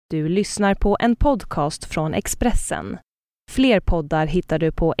Du lyssnar på en podcast från Expressen. Fler poddar hittar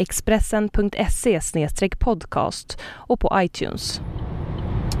du på expressen.se/podcast och på iTunes.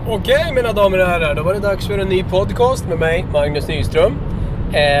 Okej, mina damer och herrar, då var det dags för en ny podcast med mig, Magnus Nyström.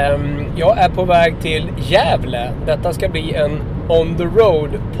 Jag är på väg till Gävle. Detta ska bli en on the road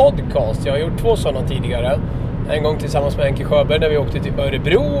podcast. Jag har gjort 2 sådana tidigare. En gång tillsammans med Henke Sjöberg när vi åkte till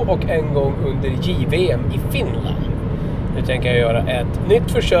Örebro och en gång under JVM i Finland. Nu tänker jag göra ett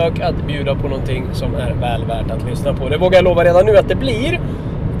nytt försök att bjuda på någonting som är väl värt att lyssna på. Det vågar jag lova redan nu att det blir.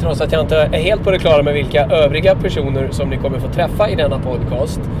 Trots att jag inte är helt på det klara med vilka övriga personer som ni kommer få träffa i denna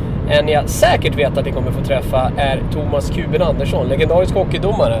podcast. En jag säkert vet att ni kommer få träffa är Thomas Kuben Andersson, legendarisk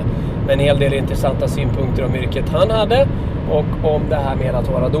hockeydomare. Med en hel del intressanta synpunkter om yrket han hade och om det här med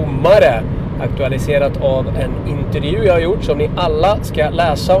att vara domare. Aktualiserat av en intervju jag har gjort som ni alla ska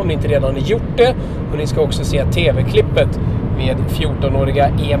läsa om ni inte redan har gjort det. Och ni ska också se tv-klippet med 14-åriga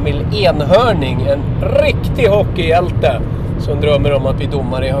Emil Enhörning, en riktig hockeyhjälte som drömmer om att bli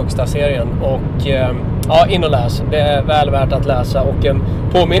domare i högsta serien. Och ja, in och läs. Det är väl värt att läsa och en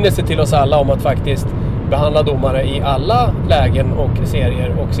påminnelse till oss alla om att faktiskt behandla domare i alla lägen och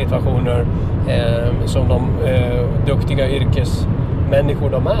serier och situationer som de duktiga yrkesmänniskor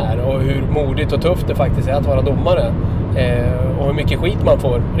de är, och hur modigt och tufft det faktiskt är att vara domare och hur mycket skit man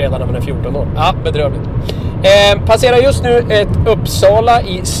får redan när man är 14 år. Ja, bedrövligt. Passerar just nu ett Uppsala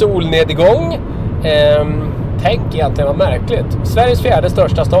i solnedgång. Tänk egentligen vad märkligt. Sveriges 4:e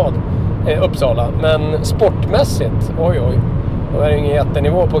största stad, Uppsala. Men sportmässigt, oj. Det är ingen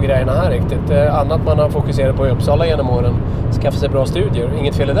jättenivå på grejerna här riktigt. Det är annat man har fokuserat på i Uppsala genom åren. Skaffa sig bra studier.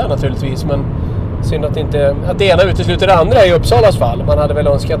 Inget fel i det naturligtvis, men synd att det ena utesluter det andra i Uppsalas fall. Man hade väl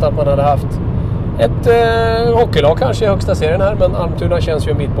önskat att man hade haft ett hockeylag kanske i högsta serien här, men Almtuna känns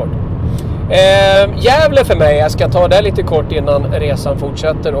ju en bit bort. Gävle för mig, jag ska ta det lite kort innan resan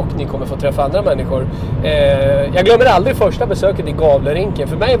fortsätter och ni kommer få träffa andra människor. Jag glömmer aldrig första besöket i Gavlerinken.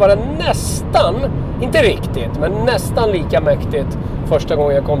 För mig var det nästan, inte riktigt, men nästan lika mäktigt första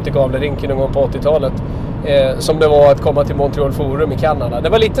gången jag kom till Gavlerinken någon gång på 80-talet som det var att komma till Montreal Forum i Kanada. Det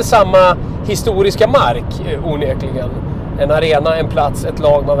var lite samma historiska mark onekligen. En arena, en plats, ett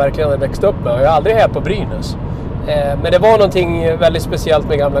lag man verkligen hade växt upp med. Jag är aldrig här på Brynäs. Men det var någonting väldigt speciellt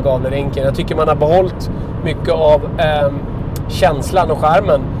med gamla Gavlerinken. Jag tycker man har behållit mycket av känslan och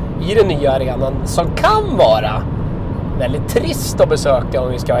charmen i den nya arenan, som kan vara väldigt trist att besöka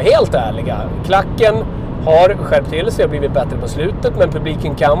om vi ska vara helt ärliga. Klacken har skärpt till sig och blivit bättre på slutet, men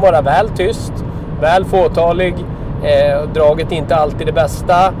publiken kan vara väl tyst, väl fåtalig. Draget är inte alltid det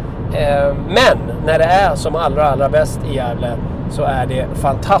bästa. Men när det är som allra bäst i Gävle så är det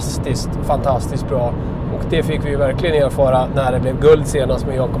fantastiskt bra. Och det fick vi verkligen erfara när det blev guld senast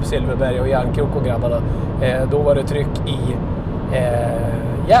med Jakob Silverberg och Järnkrok och grabbarna. Då var det tryck i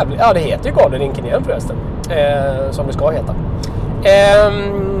Gävle. Ja, det heter ju Gavlerinken igen förresten. Som det ska heta.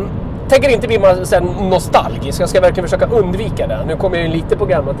 Tänker inte bli nostalgisk. Jag ska verkligen försöka undvika det. Nu kommer jag ju lite på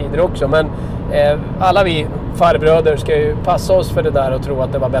gamla tider också. Men alla vi farbröder ska ju passa oss för det där och tro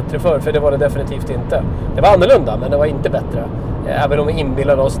att det var bättre förr. För det var det definitivt inte. Det var annorlunda, men det var inte bättre. Även om vi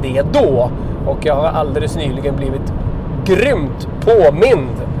inbillade oss det då. Och jag har alldeles nyligen blivit grymt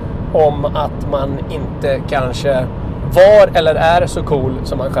påmind om att man inte kanske var eller är så cool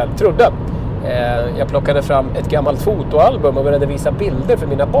som man själv trodde. Jag plockade fram ett gammalt fotoalbum och började visa bilder för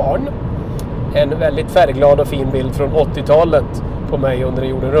mina barn. En väldigt färgglad och fin bild från 80-talet på mig under en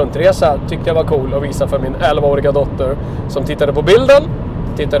jorden runtresa tyckte jag var cool att visa för min 11-åriga dotter, som tittade på bilden,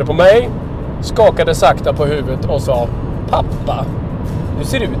 tittade på mig, skakade sakta på huvudet och sa: "Pappa, du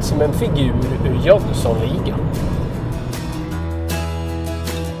ser ut som en figur ur Jönssonligan."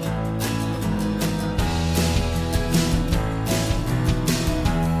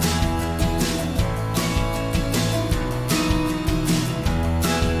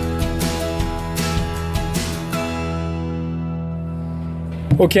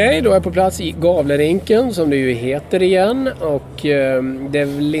 Okej, då är jag på plats i Gavlerinken som det ju heter igen. Och det är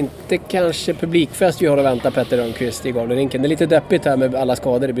väl inte kanske publikfest vi har att vänta, Petter Rönnqvist, i Gavlerinken. Det är lite deppigt här med alla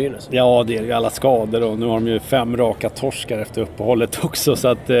skador i Brynäs. Ja, det är ju alla skador och nu har de ju 5 raka torskar efter uppehållet också. Så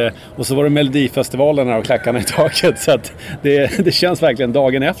att, och så var det Melodifestivalen här och klackarna i taket. Så att det känns verkligen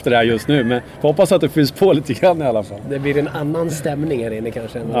dagen efter det här just nu. Men jag hoppas att det finns på lite grann i alla fall. Det blir en annan stämning här inne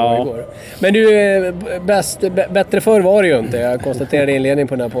kanske än vad igår. Men du, bättre förr var det ju inte. Jag konstaterade i inledningen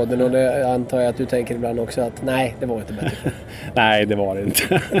på den här podden, och det antar jag att du tänker ibland också att nej, det var inte bättre. Nej, det var det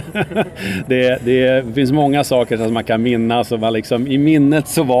inte. det finns många saker som man kan minnas och man liksom, i minnet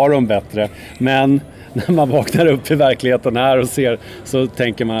så var de bättre. Men när man vaknar upp i verkligheten här och ser, så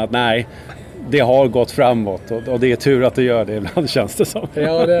tänker man att nej, det har gått framåt och det är tur att det gör det ibland, känns det som.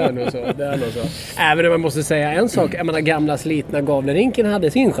 Ja, det är nog så. Även om man måste säga en sak, jag menar, gamla slitna Gavlerinken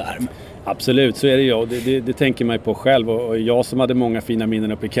hade sin charm. Absolut, så är det ju. Det tänker man ju på själv. Och jag som hade många fina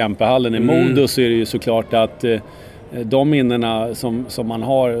minnen uppe i Kempehallen i Modo, så är det ju såklart att de minnena som man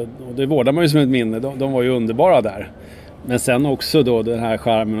har, och det vårdar man ju som ett minne, de var ju underbara där. Men sen också då den här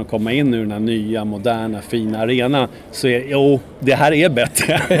charmen att komma in ur den här nya, moderna, fina arenan, så är det här är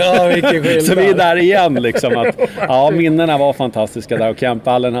bättre. Ja, vilken skillnad. Så vi är där igen liksom. Att, minnena var fantastiska där och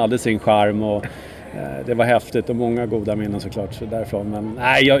Kempehallen hade sin charm och det var häftigt och många goda minnen såklart så därifrån. Men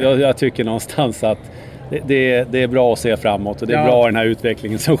nej, jag tycker någonstans att det är bra att se framåt och det är bra den här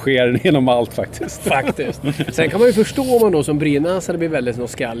utvecklingen som sker genom allt faktiskt. Sen kan man ju förstå om man då som Brynäs blir väldigt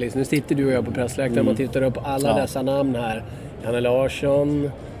nostalgisk. Nu sitter du och jag på pressläktaren och tittar upp alla dessa namn här. Janne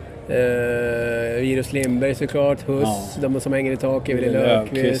Larsson, Virus Lindberg såklart, Huss, de som hänger i taket, Evelyn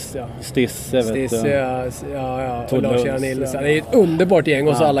Löfqvist, Stisse, och Lars-Göran Nilsson. Det är ett underbart gäng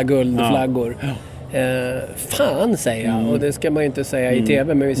och så alla guldflaggor. Fan säger jag, och det ska man ju inte säga i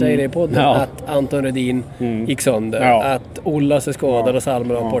tv, men vi säger det i podden, att Anton Rödin gick sönder, att Ollas är skadad och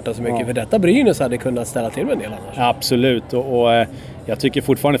Salmer har borta så mycket, för detta Brynäs hade kunnat ställa till med en del annars. Absolut, och jag tycker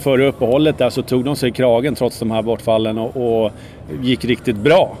fortfarande före uppehållet där så tog de sig i kragen trots de här bortfallen och gick riktigt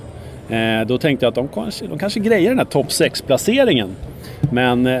bra. Då tänkte jag att de kanske grejer den här topp 6-placeringen.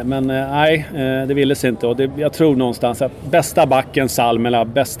 Men nej, det ville sig inte. Och jag tror någonstans att bästa backen Salmela,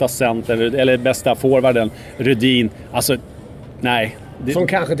 bästa center eller bästa forwarden Rödin, alltså nej. Som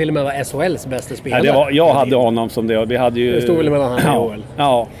kanske till och med var SHLs bästa spelare. Jag hade honom som det. Vi hade ju, det stod väl mellan han och Joel.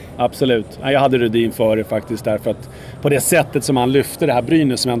 Ja, absolut. Jag hade Rödin före faktiskt, därför att på det sättet som han lyfte det här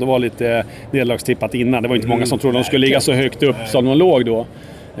Brynäs som ändå var lite nedlagstippat innan. Det var inte många som trodde de skulle ligga så högt upp som de låg då.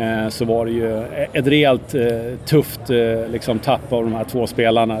 Så var det ju ett rejält tufft liksom, tapp av de här två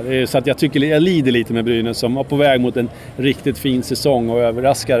spelarna. Så att jag tycker jag lider lite med Brynäs som var på väg mot en riktigt fin säsong och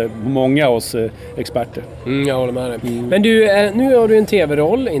överraskar många av oss experter. Jag håller med dig. Men du, nu har du en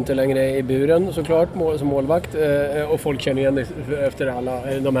tv-roll, inte längre i buren såklart som målvakt, och folk känner igen dig efter alla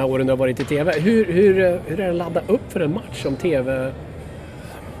de här åren du har varit i tv. Hur är det att ladda upp för en match som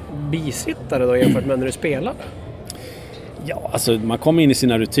tv-bisittare då jämfört med när du spelade? Ja, alltså man kommer in i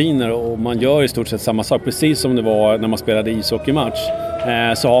sina rutiner och man gör i stort sett samma sak. Precis som det var när man spelade ishockeymatch.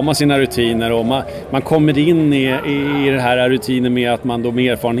 Så har man sina rutiner och man kommer in i den här rutinen med att man då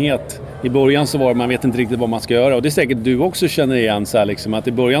med erfarenhet. I början så var det, man vet inte riktigt vad man ska göra. Och det är säkert du också känner igen så här, liksom, att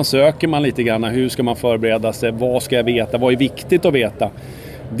i början söker man lite grann. Hur ska man förbereda sig? Vad ska jag veta? Vad är viktigt att veta?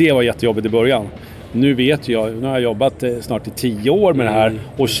 Det var jättejobbigt i början. Nu vet jag, nu har jag jobbat snart i 10 år med det här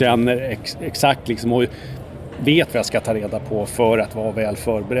och känner exakt liksom, och vet vad jag ska ta reda på för att vara väl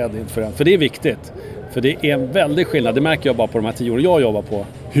förberedd inför den. För det är viktigt. För det är en väldig skillnad. Det märker jag bara på de här 10 åren jag jobbar på.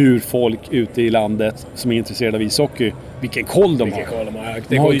 Hur folk ute i landet som är intresserade av ishockey, vilken koll de har.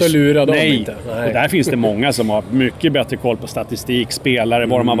 Det går inte att lura dem inte. Nej. Och där finns det många som har mycket bättre koll på statistik, spelare,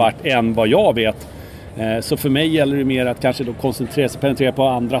 var de har varit än vad jag vet. Så för mig gäller det mer att kanske då koncentrera sig, penetrera på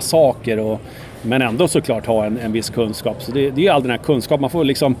andra saker men ändå såklart ha en viss kunskap. Så det är all den här kunskap man får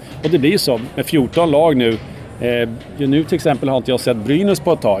liksom, och det blir så med 14 lag nu. Nu till exempel har inte jag sett Brynäs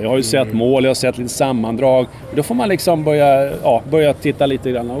på ett tag. Jag har ju sett mål, jag har sett lite sammandrag. Då får man liksom börja titta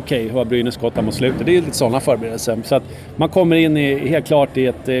lite grann. Okej, hur har Brynäs gått mot slutet? Det är lite sådana förberedelser. Så att man kommer in helt klart i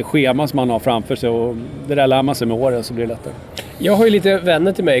ett schema som man har framför sig. Och det där lär man sig med åren, så blir det lättare. Jag har ju lite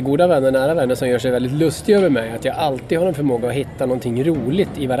vänner till mig, goda vänner, nära vänner, som gör sig väldigt lustiga över mig. Att jag alltid har en förmåga att hitta någonting roligt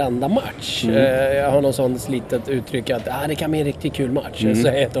i varenda match. Jag har någon sån slitet uttryck att det kan bli en riktigt kul match. Så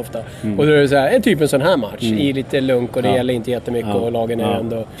säger jag ofta. Och då är det så här, typ en sån här match. I lite lugn och det gäller inte jättemycket och lagen är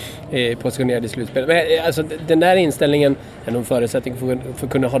ändå positionerade i slutspel. Men alltså, den där inställningen är nog förutsättning för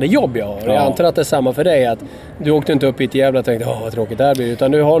att kunna ha det jobb jag har. Jag antar att det är samma för dig, att du åkte inte upp i ett jävla och tänkte vad tråkigt det här blir,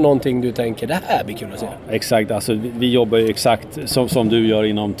 utan du har någonting du tänker, det här blir kul att se. Exakt, alltså vi jobbar ju exakt som du gör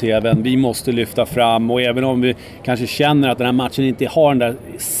inom tvn. Vi måste lyfta fram, och även om vi kanske känner att den här matchen inte har den där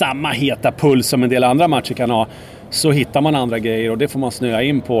samma heta puls som en del andra matcher kan ha, så hittar man andra grejer och det får man snöa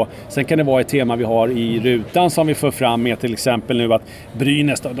in på. Sen kan det vara ett tema vi har i rutan som vi får fram med, till exempel nu att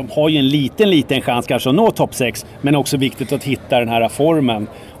Brynäs, de har ju en liten chans kanske att nå topp 6, men också viktigt att hitta den här formen.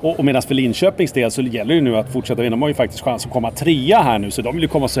 Och medan för Linköpings del så gäller det nu att fortsätta vinna. De har ju faktiskt chans att komma 3 här nu, så de vill ju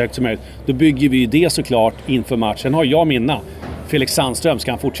komma så högt som möjligt. Då bygger vi ju det såklart inför matchen. Har jag minna. Felix Sandström,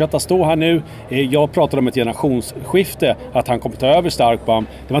 ska han fortsätta stå här nu? Jag pratade om ett generationsskifte, att han kommer ta över Starkbaum.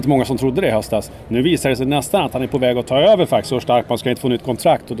 Det var inte många som trodde det i höstas. Nu visar det sig nästan att han är på väg att ta över faktiskt, och Starkbaum ska inte få nytt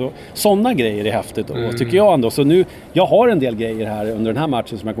kontrakt. Och då, sådana grejer är häftigt då, tycker jag ändå. Så nu, jag har en del grejer här under den här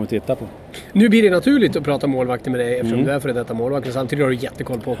matchen som jag kommer att titta på. Nu blir det naturligt att prata målvakter med dig eftersom du är för detta målvakt. Och samtidigt har du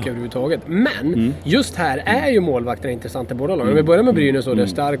jättekoll på hockey överhuvudtaget. Men just här är ju målvakter intressanta i båda lagen. Om vi börjar med Brynäs och det är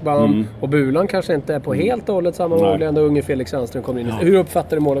Starkbaum och Bulan kanske inte är på helt och hållet samma mål. Ändå unge Felix Sandström kommer in. Hur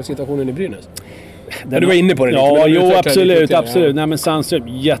uppfattar du målvaktssituationen i Brynäs? Du var inne på det lite. Ja, jo, absolut. Nej, men Sandström,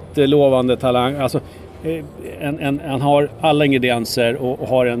 jättelovande talang. Alltså, han har alla ingredienser och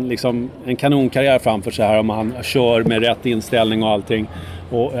har en kanonkarriär framför sig här om han kör med rätt inställning och allting.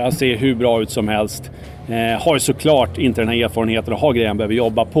 Och han ser hur bra ut som helst. Har såklart inte den här erfarenheten och har grejer han behöver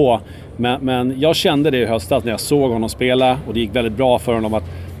jobba på. Men jag kände det i höstas när jag såg honom spela och det gick väldigt bra för honom att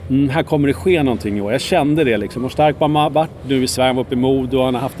här kommer det ske någonting i år. Jag kände det liksom. Och Starkbaum har varit nu i Sverige, var uppe i Mod och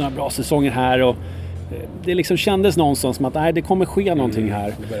han har haft några bra säsonger här och det liksom kändes någonstans som att det kommer ske någonting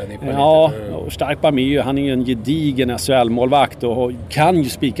här. Ja, och Starkbaum han är ju en gedigen SHL-målvakt och kan ju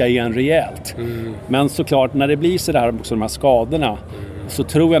spika igen rejält. Men såklart, när det blir så där också de här skadorna så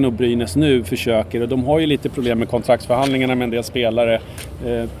tror jag nog Brynäs nu försöker, och de har ju lite problem med kontraktsförhandlingarna med en del spelare.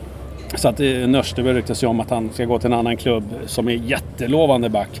 Så att Nörstebö ryktas ju om att han ska gå till en annan klubb som är jättelovande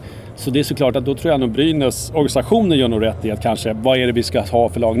back. Så det är såklart att då tror jag nog Brynäs organisationen gör nog rätt i att kanske, vad är det vi ska ha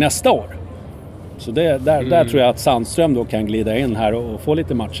för lag nästa år? Så där tror jag att Sandström då kan glida in här och få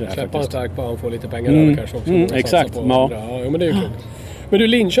lite matcher här. Släppa en stark på, han får lite pengar där kanske också. Exakt, ja, men det är ju klokt. Men du,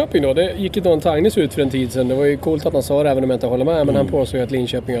 Linköping då, det gick ju Don Tagnes ut för en tid sedan. Det var ju coolt att han sa det, även om jag inte håller med. Men han påstår ju att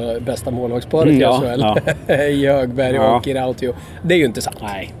Linköping är bästa målvaktsparet i SHL. I Högberg och i Rautio. Det är ju inte sant.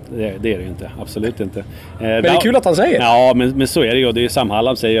 Nej, det är det ju inte. Absolut inte. Men det är kul att han säger. Ja, men så är det ju. Det är Sam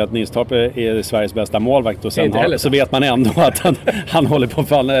Hallam säger ju att Nilstorp är Sveriges bästa målvakt. Och sen så vet man ändå att han håller på att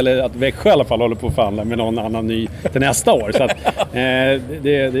förhandla, eller att Växjö i alla fall håller på att förhandla med någon annan ny till nästa år. Så att,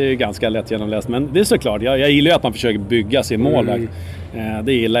 det är ganska lätt genomläst. Men det är såklart, jag gillar ju att man försöker bygga sin målvakt.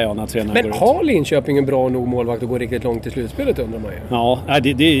 Det gillar jag när tränaren går ut. Men har Linköping en bra nog målvakt att gå riktigt långt i slutspelet, undrar man ju? Ja,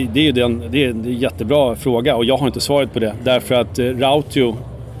 det är en jättebra fråga och jag har inte svaret på det. Därför att Rautio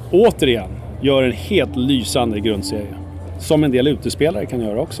återigen gör en helt lysande grundserie. Som en del utespelare kan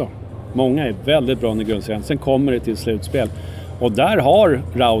göra också. Många är väldigt bra i grundserien. Sen kommer det till slutspel. Och där har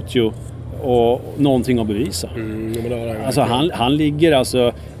Rautio och någonting att bevisa. Alltså han ligger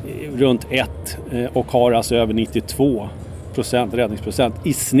alltså runt 1 och har alltså över 92% räddningsprocent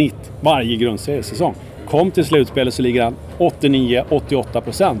i snitt varje grundseriesäsong. Kom till slutspelet så ligger han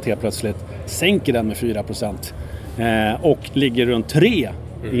 89-88% helt plötsligt. Sänker den med 4%. Och ligger runt 3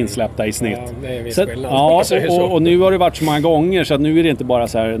 insläppta i snitt. Ja, det är en viss skillnad. Och nu har det varit så många gånger så att nu är det inte bara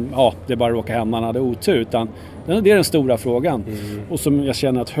så här, det bara råkar hända, han hade otur, utan det är den stora frågan. Och som jag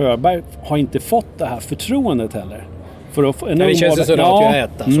känner att Högberg har inte fått det här förtroendet heller. För att det känns så att jag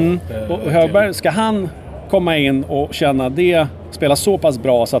äter så. Och Högberg, ska han komma in och känna det, spela så pass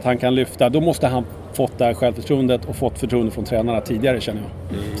bra så att han kan lyfta, då måste han fått det här självförtroendet och fått förtroende från tränarna tidigare, känner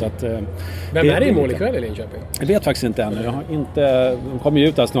jag. Så att, vem är det i mål ikväll i Linköping? Jag vet faktiskt inte ännu. De kommer ju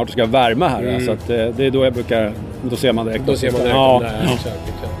ut här snart och ska värma här. Så att, det är då jag brukar, då ser man direkt.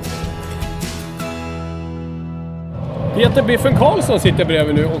 Peter Biffen Karlsson sitter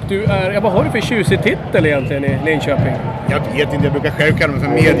bredvid nu och du är, vad har du för tjusig titel egentligen i Linköping? Jag vet inte, jag brukar själv kalla mig för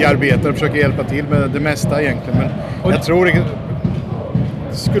mediearbetare och försöka hjälpa till med det mesta egentligen. Men jag tror det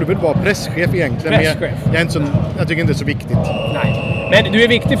skulle väl vara presschef egentligen. Presschef. Jag tycker inte det är så viktigt. Nej. Men du är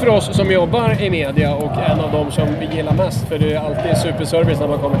viktig för oss som jobbar i media och en av dem som vi gillar mest, för du är alltid superservice när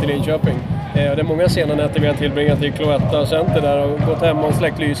man kommer till Linköping. Det är många sena nätter vi har tillbringat i Cloetta Center där och gått hem och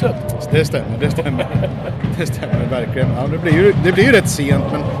släckt lyset. Det stämmer. Det stämmer verkligen. Ja, det blir ju rätt sent.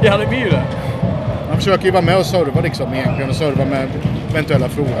 Men ja, det blir ju det. Man försöker ju vara med och serva liksom egentligen, och serva med eventuella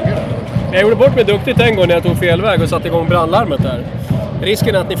frågor. Jag gjorde bort mig duktigt en gång när jag tog fel väg och satte igång brandlarmet där.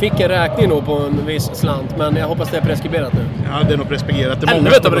 Risken är att ni fick en räkning då på en viss slant, men jag hoppas det är preskriberat nu. Ja, det är nog preskriberat.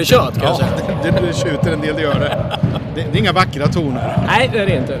 Helvete vad det är kört, kan jag säga. Det tjuter en del, det gör det. Det är inga vackra toner. Nej, det är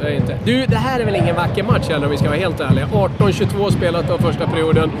det inte. Du, det här är väl ingen vacker match heller om vi ska vara helt ärliga. 18-22 spelat av första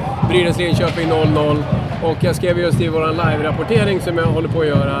perioden. Brynäs-Linköping 0-0. Och jag skrev just i vår live-rapportering som jag håller på att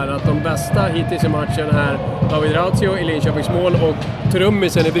göra här att de bästa hittills i matchen är David Rautio i Linköpings mål och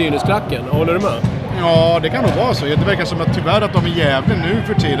trummisen i Brynäs-klacken. Håller du med? Ja, det kan nog vara så. Det verkar som att tyvärr att de i Gävle nu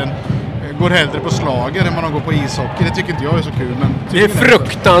för tiden går hellre på slager än vad de går på ishockey. Det tycker inte jag är så kul. Men det är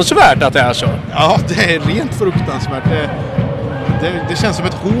fruktansvärt att det är så. Ja, det är rent fruktansvärt. Det känns som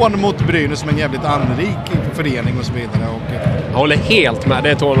ett hån mot Brynäs som en jävligt anrik förening och så vidare. Jag håller helt med. Det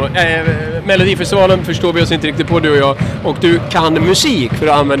är ett hån. Melodifestivalen förstår vi oss inte riktigt på, du och jag. Och du kan musik, för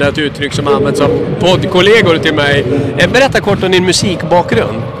att använda ett uttryck som används av poddkollegor till mig. Berätta kort om din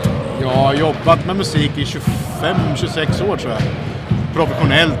musikbakgrund. Jag har jobbat med musik i 25-26 år tror jag.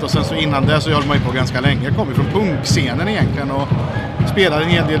 Professionellt, och sen så innan det så höll man ju på ganska länge. Jag kommer från punkscenen egentligen och spelade en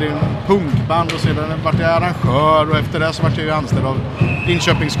hel del i punkband och sedan vart jag arrangör och efter det så vart jag ju anställd av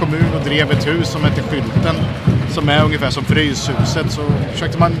Linköpings kommun och drev ett hus som heter Skylten som är ungefär som Fryshuset. Så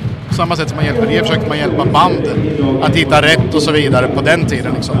försökte man, på samma sätt som man hjälper det, försökte man hjälpa band att hitta rätt och så vidare på den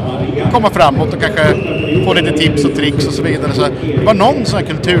tiden liksom. Komma framåt och kanske få lite tips och tricks och så vidare. Så det var någon sån här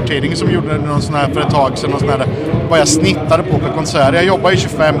kulturtidning som gjorde någon sån här för ett tag sedan, någon sån här, vad jag snittade på konserter. Jag jobbade i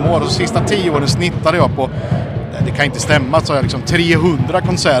 25 år och de sista 10 åren snittade jag på, det kan inte stämma, så jag liksom 300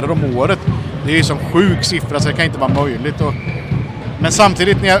 konserter om året. Det är ju som sjuk siffra så det kan inte vara möjligt. Men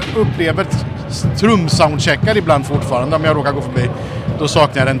samtidigt när jag upplever trumsoundcheckar ibland fortfarande, om jag råkar gå förbi, då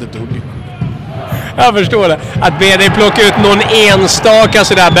saknar jag det inte dugg. Jag förstår det. Att be dig plocka ut någon enstaka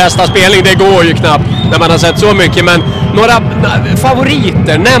sådär bästa spelning, det går ju knappt när man har sett så mycket. Men några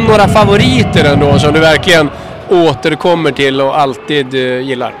favoriter, nämn några favoriter ändå som du verkligen återkommer till och alltid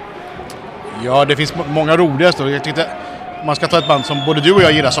gillar. Ja, det finns många roliga. Jag tyckte man ska ta ett band som både du och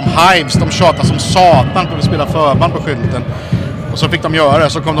jag gillar, som Hives. De tjatar som satan på att spela förband på Skylten. Och så fick de göra det,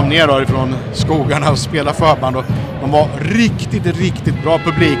 så kom de ner därifrån skogarna och spelade förband. Och de var riktigt bra.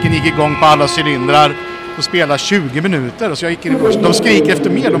 Publiken gick igång på alla cylindrar och spelade 20 minuter. Och så jag gick in i de skriker efter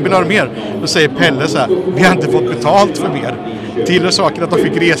mer, de vill ha mer. Då säger Pelle så här: vi har inte fått betalt för mer. Till saker att de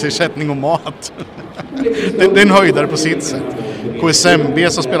fick resersättning och mat. Den höjdare på sitt sätt. KSMB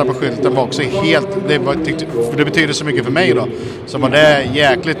som spelar på Skylten var också helt, det betyder så mycket för mig då, så var det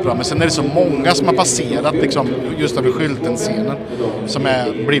jäkligt bra. Men sen är det så många som har passerat liksom, just över Skylten-scenen som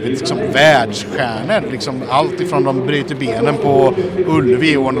är blivit liksom världsstjärnor liksom, allt ifrån de bryter benen på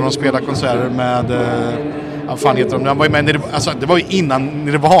Ullevi och när de spelar konserter med vad fan heter de? Han var ju med, alltså, det var ju innan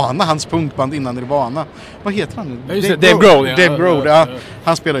Nirvana, hans punkband innan Nirvana. Vad heter han nu? Dave Grohl. Dave Grohl, ja.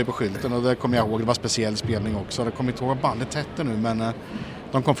 Han spelar ju på Skylten och det kommer jag ihåg. Det var speciell spelning också. Det kommer inte ihåg bandet hette nu, men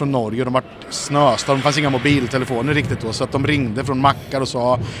de kom från Norge och de var snöstorm. Det fanns inga mobiltelefoner riktigt då, så att de ringde från mackar och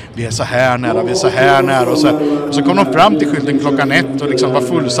sa vi är så här nära, och så kom de fram till Skylten klockan 1 och liksom var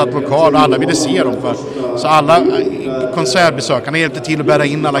fullsatt lokal och alla ville se dem för. Så alla konsertbesökarna hjälpte till att bära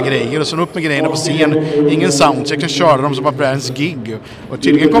in alla grejer och så upp med grejerna på scen. Ingen soundcheck, sen körde de som var Brands gig. Och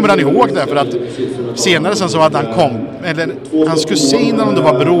tydligen kommer han ihåg det för att senare sen så hade hans kusin eller om det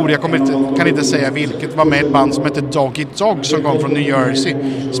var bror, jag kan inte säga vilket, var med ett band som hette Doggy Dog som kom från New Jersey,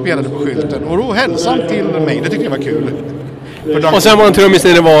 spelade på Skylten och då hälsade till mig, det tyckte jag var kul. Och sen var en trummis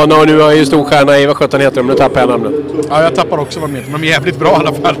i Nirvana och nu är ju stor stjärna i, vad 17 heter de, nu tappar jag namnet. Ja, jag tappar också vad de heter, men de är jävligt bra i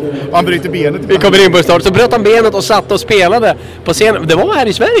alla fall. Och han bryter benet. Vi kommer in på start, så bröt han benet och satt och spelade på scenen. Det var här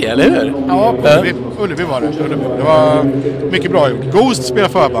i Sverige, eller hur? Ja, Ullevi var det. Det var mycket bra gjort. Ghost spelar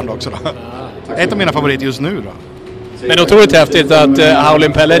förband också då. Ett av mina favoriter just nu då. Men otroligt häftigt att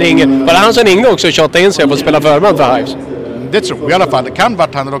Howlin' Pelle ringer. Var det han som ringde också och tjatade in sig på att spela förband för Hives? Det tror jag i alla fall. Det kan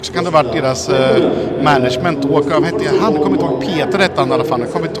varit han eller också kan det varit deras management. Han kommer inte ihåg, Peter hette han i alla fall.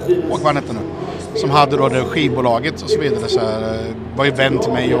 Jag kommer inte ihåg vad han hette nu. Som hade då det skivbolaget och så vidare. Så här, var ju vän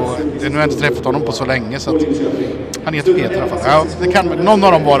till mig och nu har jag inte träffat honom på så länge. Så att, han heter Peter i alla fall. Ja, det kan, någon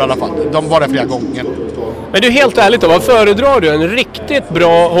av dem var i alla fall. De var det flera gånger. Men du, helt ärligt då, vad föredrar du? En riktigt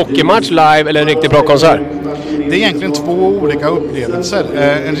bra hockeymatch live eller en riktigt bra konsert? Det är egentligen två olika upplevelser.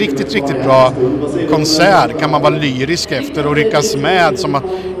 En riktigt bra konsert kan man vara lyrisk efter och ryckas med. Som att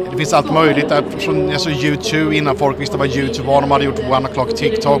det finns allt möjligt. Från YouTube, innan folk visste vad YouTube var. De hade gjort One O'Clock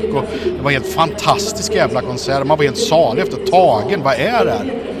TikTok och det var helt fantastisk jävla konsert. Man var helt salig efter tagen. Vad är det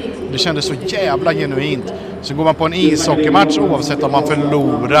här? Det kändes så jävla genuint. Så går man på en ishockeymatch, oavsett om man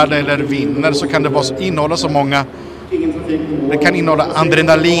förlorar eller vinner, så kan det innehålla så många. Det kan innehålla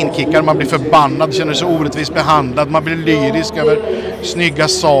adrenalinkickar, man blir förbannad, känner sig orättvist behandlad, man blir lyrisk över snygga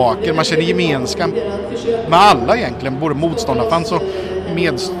saker, man känner gemenskap med alla egentligen, både motståndarfans och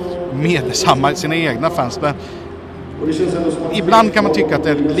med sina egna fans. Men ibland kan man tycka att det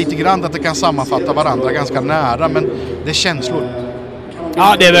är lite grann att det kan sammanfatta varandra ganska nära, men det är känslor.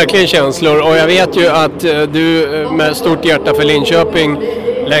 Ja, det är verkligen känslor och jag vet ju att du med stort hjärta för Linköping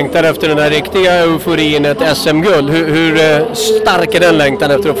längtar efter den här riktiga euforin, ett SM-guld. Hur stark är den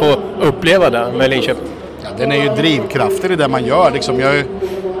längtan efter att få uppleva det med Linköping? Ja, den är ju drivkrafter i det man gör. Liksom, jag har ju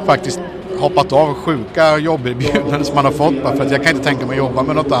faktiskt hoppat av sjuka jobberbjudanden som man har fått för att jag kan inte tänka mig att jobba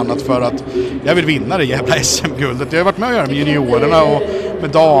med något annat för att jag vill vinna det jävla SM-guldet. Jag har varit med och göra med juniorerna och med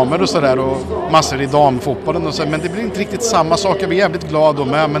damer och sådär och massor i damfotbollen och så, men det blir inte riktigt samma sak. Jag blir jävligt glad och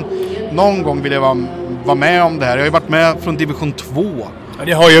med, men någon gång vill jag vara med om det här. Jag har ju varit med från division 2. Ja,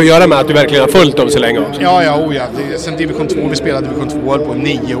 det har ju att göra med att du verkligen har följt dem så länge också. Ja. Sen division 2, vi spelade division 2 på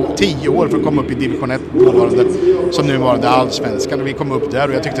 10 år för att komma upp i division 1 som nu var det allsvenskan, och vi kom upp där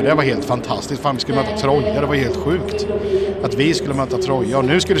och jag tyckte det var helt fantastiskt. Fan, vi skulle möta Troja, det var helt sjukt att vi skulle möta Troja, och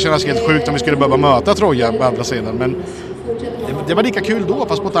nu skulle det kännas helt sjukt om vi skulle behöva möta Troja på andra sidan, men det var lika kul då,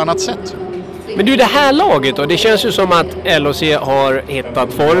 fast på ett annat sätt. Men du, det här laget då, det känns ju som att LHC har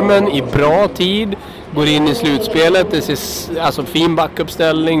hittat formen i bra tid, går in i slutspelet, det ser alltså fin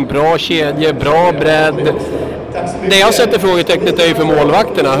backuppställning, bra kedje, bra bredd. Det jag sätter frågetecknet är ju för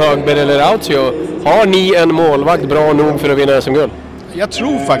målvakterna, Högberg eller Rautio. Har ni en målvakt bra nog för att vinna SM-guld? Jag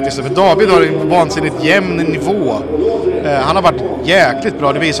tror faktiskt det, för David har en vansinnigt jämn nivå. Han har varit jäkligt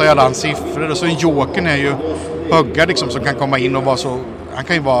bra, det visar ju alla hans siffror. Och så en Jokern är ju Höggar liksom, som kan komma in och vara så... Han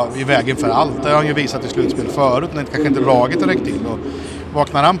kan ju vara i vägen för allt. Det har han ju visat i slutspel förut, när kanske inte laget har räckt till. Och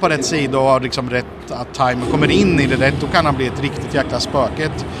vaknar han på rätt sida och har liksom rätt att time och kommer in i det rätt, då kan han bli ett riktigt jäkla spöke.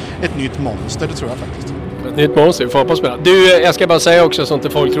 Ett nytt monster, det tror jag faktiskt. Ett nytt monster, vi får hoppas på det. Du, jag ska bara säga också så att inte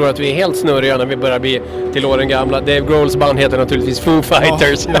folk tror att vi är helt snurriga när vi börjar bli till åren gamla. Dave Grohls band heter naturligtvis Foo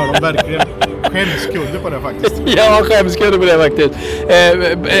Fighters. Ja, de verkligen skämskudde på det faktiskt. Ja, skämskudde på det faktiskt.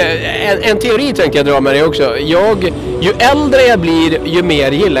 En teori tänker jag dra med dig också. Ju äldre jag blir, ju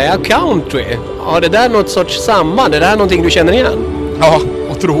mer gillar jag country. Har det där något sorts samband? Är det här någonting du känner igen? Ja,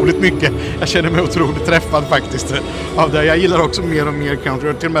 otroligt mycket. Jag känner mig otroligt träffad faktiskt av det. Jag gillar också mer och mer country.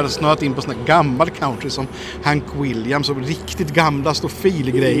 Jag har till och med snöat in på såna gammal country som Hank Williams och riktigt gamla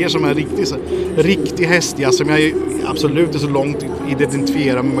stofilgrejer som är riktigt hästiga, som jag absolut är så långt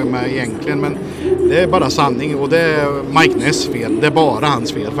identifierar med egentligen. Men det är bara sanning, och det är Mike Ness fel. Det är bara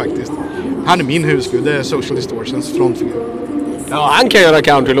hans fel faktiskt. Han är min husgud, det är Social Distortions frontfigur. Ja, han kan göra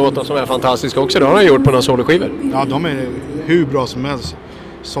countrylåtar som är fantastiska också. Det har han gjort på några soloskivor. Ja, de är hur bra som helst.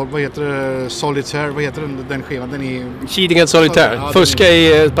 Vad heter det? Solitaire, vad heter den skivan? Den är... Cheating at Solitaire. Ja, Fuska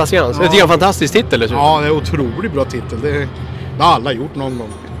i patiens. Ja. Det är en fantastisk titel. Ja, det är en otroligt bra titel. Det har alla gjort någon gång.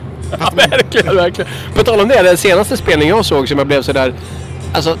 Ja, verkligen. På tal om det, den senaste spelningen jag såg som jag blev sådär...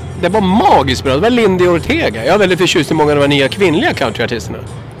 Alltså, det var magiskt bra. Det var Lindy Ortega. Jag är väldigt förtjust i många av de här nya kvinnliga countryartisterna.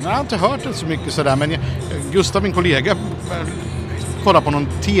 Jag har inte hört det så mycket sådär, men Gustav, min kollega, kollade på någon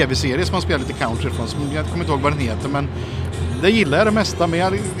tv-serie som han spelade lite country från. Jag kommer inte ihåg vad den heter, men det gillar jag det mesta. Men jag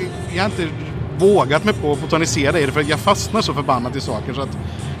har inte vågat mig på att botanisera i det, för jag fastnar så förbannat i saker. Så att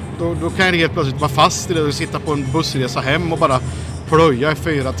då kan jag helt plötsligt vara fast i det och sitta på en bussresa hem och bara plöja i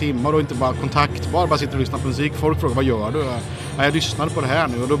 4 timmar och inte bara kontaktbar, bara sitta och lyssna på musik. Folk frågar, vad gör du? Ja, jag lyssnar på det här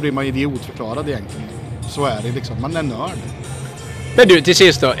nu, och då blir man idiotförklarad egentligen. Så är det liksom, man är nörd. Men du, till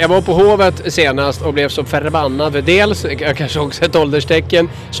sist då. Jag var på Hovet senast och blev så förbannad. För dels, jag kanske också ett ålderstecken,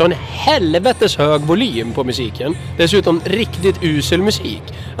 så en helvetes hög volym på musiken. Dessutom riktigt usel musik.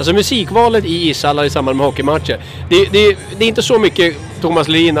 Alltså musikvalet i ishallar i samband med hockeymatcher. Det är inte så mycket Thomas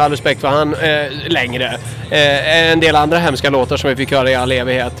Ledin, all respekt för han, längre. En del andra hemska låtar som vi fick höra i all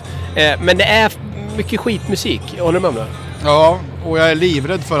evighet. Men det är mycket skitmusik. Håller du med om det? Ja, och jag är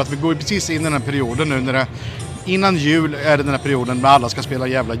livrädd för att vi går precis in i den här perioden nu när det... Innan jul är det den här perioden när alla ska spela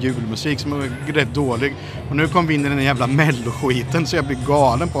jävla julmusik som är rätt dålig. Och nu kommer vi in i den jävla melloskiten, så jag blir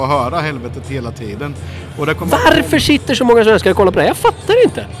galen på att höra helvetet hela tiden. Och det kommer... Varför sitter så många svenskar och kollar på det? Jag fattar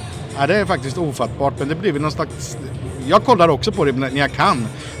inte. Ja, det är faktiskt ofattbart, men det blir väl någon slags... Jag kollar också på det när jag kan.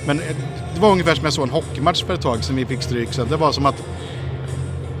 Men det var ungefär som jag såg en hockeymatch för ett tag som vi fick stryk. Så det var som att...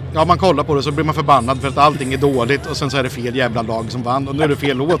 Ja, man kollar på det så blir man förbannad för att allting är dåligt, och sen så är det fel jävla lag som vann, och nu är det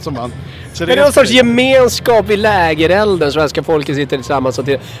fel låt som vann. Så det är någon sorts gemenskap vid lägerelden, svenska folket sitter tillsammans. Och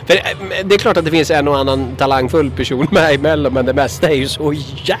för det är klart att det finns en och annan talangfull person med emellan, men det mesta är ju så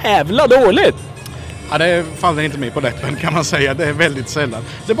jävla dåligt. Ja, det faller inte mig på läppen kan man säga. Det är väldigt sällan.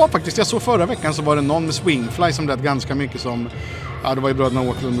 Det var faktiskt, jag såg förra veckan så var det någon med Swingfly som lät ganska mycket som... Ja, det var ju bröderna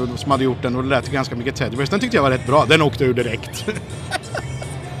Åkerlund som hade gjort den, och det lät ganska mycket Teddybears. Den tyckte jag var rätt bra. Den åkte ur direkt.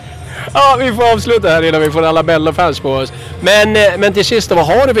 Ja, vi får avsluta här innan vi får alla Bello-fans på oss. Men till sist, vad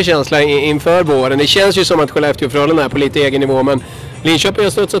har du för känsla inför våren? Det känns ju som att Skellefteå-Frölunda är på lite egen nivå, men Linköping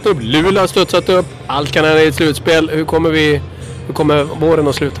har studsat upp, Luleå har studsat upp, allt kan hända i ett slutspel. Hur kommer våren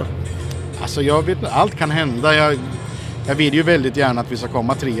att sluta? Alltså jag vet, allt kan hända. Jag vill ju väldigt gärna att vi ska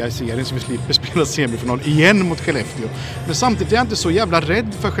komma 3 i serien så vi slipper spela semifinal igen mot Skellefteå. Men samtidigt är jag inte så jävla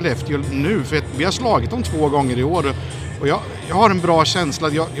rädd för Skellefteå nu, för vi har slagit dem 2 gånger i år. Och jag har en bra känsla,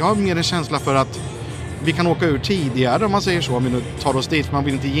 jag har mer en känsla för att vi kan åka ur tidigare, om man säger så, om vi nu tar oss dit, för man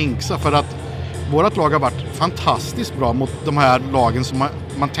vill inte jinxa, för att vårt lag har varit fantastiskt bra mot de här lagen som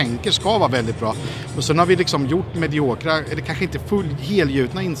man tänker ska vara väldigt bra. Och sen har vi liksom gjort mediokra, eller kanske inte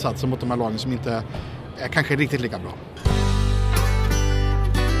helgjutna insatser mot de här lagen som inte är kanske riktigt lika bra.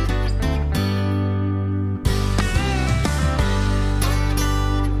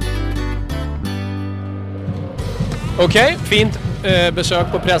 Okej, fint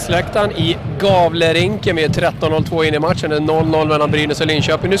besök på pressläktaren i Gavlerinken. Vi är 13:02 in i matchen. Det är 0-0 mellan Brynäs och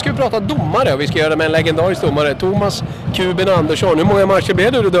Linköping. Nu ska vi prata domare, och vi ska göra det med en legendarisk domare, Thomas Kuben Andersson. Hur många matcher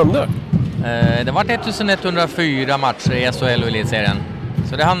blev du dömde? Det var 1104 matcher i SHL och elitserien.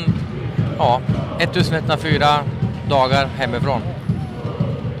 Så det hann 1104 dagar hemifrån.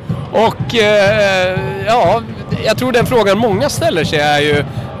 Och jag tror den frågan många ställer sig är ju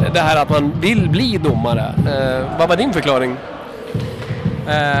det här att man vill bli domare. Vad var din förklaring?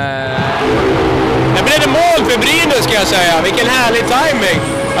 Det blev mål för Brynäs, ska jag säga. Vilken härlig timing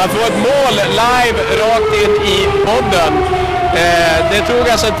att få ett mål live rakt in i podden. Det tog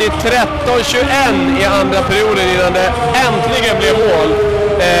alltså till 13:21 i andra perioden innan det äntligen blev mål.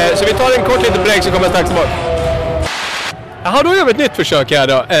 Så vi tar en kort liten break så kommer jag strax tillbaka. Jaha, då gör vi ett nytt försök här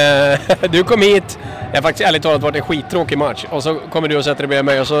då. Du kom hit. Det har faktiskt ärligt talat varit en skittråkig match. Och så kommer du och sätter dig med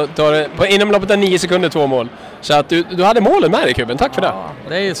mig och så tar det inom loppet av 9 sekunder 2 mål. Så att du hade målen med i kuben. Tack för det. Ja,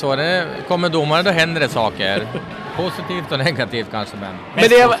 det är ju så. Det kommer domare, då händer det saker. Positivt och negativt kanske, men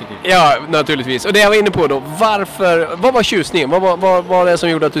det positivt. Ja, naturligtvis. Och det jag var inne på då. Vad var tjusningen? Vad var det som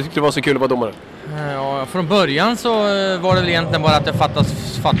gjorde att du tyckte det var så kul att vara domare? Ja, från början så var det väl egentligen bara att det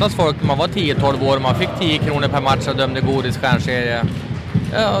fattas folk när man var 10-12 år. Man fick 10 kronor per match och dömde godis stjärnserie.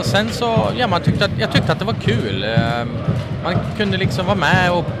 Ja, och sen så, jag tyckte att det var kul. Man kunde liksom vara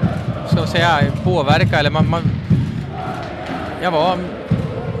med och påverka. Eller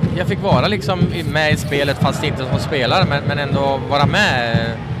jag fick vara liksom med i spelet fast inte som spelare, men ändå vara med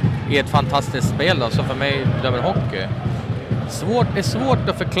i ett fantastiskt spel då, så för mig dömer hockey. Det är svårt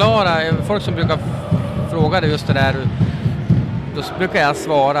att förklara. Folk som brukar fråga det just det där, då brukar jag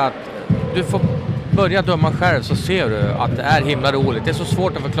svara att du får börja döma själv så ser du att det är himla roligt. Det är så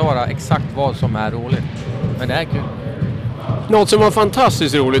svårt att förklara exakt vad som är roligt, men det är kul. Något som var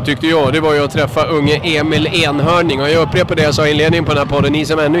fantastiskt roligt tyckte jag, det var ju att träffa unge Emil Enhörning. Och jag upprepar det jag sa i inledningen på den här podden. Ni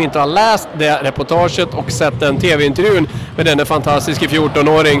som ännu inte har läst det reportaget och sett den tv-intervjun med denna fantastiska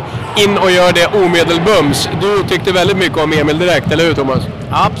 14-åring, in och gör det omedelbums. Du tyckte väldigt mycket om Emil direkt, eller hur Thomas?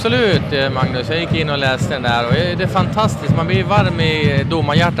 Absolut Magnus, jag gick in och läste den där och det är fantastiskt. Man blir varm i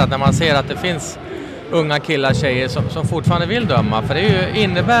domarhjärtat när man ser att det finns unga killar, tjejer som fortfarande vill döma. För det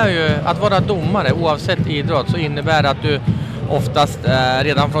innebär ju att vara domare oavsett idrott, så innebär det att du oftast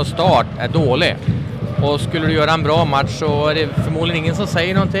redan från start är dålig. Och skulle du göra en bra match så är det förmodligen ingen som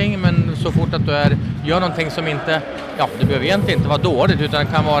säger någonting, men så fort att du gör någonting som inte, det behöver egentligen inte vara dåligt, utan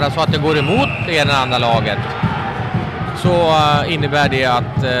det kan vara så att det går emot det ena andra laget, så innebär det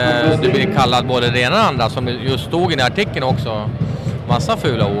att du blir kallad både det ena och andra, som just stod i den artikeln också. Massa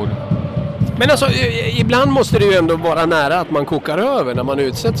fula ord. Men alltså, ibland måste det ju ändå vara nära att man kokar över när man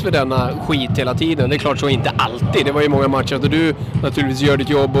utsätts för denna skit hela tiden. Det är klart så inte alltid. Det var ju många matcher där du naturligtvis gör ditt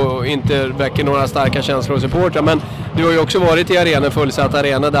jobb och inte väcker några starka känslor hos supportrar. Men du har ju också varit i arenan, fullsatt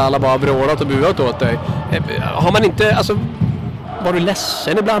arena, där alla bara har vrålat och buat åt dig. Har man inte, alltså, var du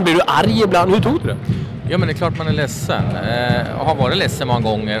ledsen ibland? Blir du arg ibland? Hur tog du det? Ja, men det är klart man är ledsen. Jag har varit ledsen många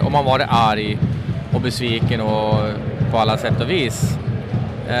gånger och man var arg och besviken och på alla sätt och vis.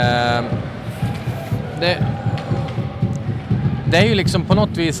 Det är ju liksom på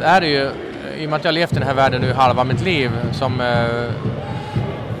något vis är det ju, i och med att jag har levt i den här världen nu halva mitt liv som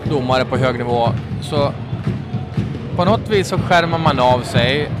domare på hög nivå, så på något vis så skärmar man av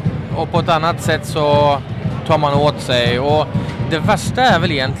sig och på ett annat sätt så tar man åt sig. Och det värsta är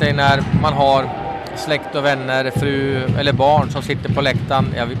väl egentligen när man har släkt och vänner, fru eller barn som sitter på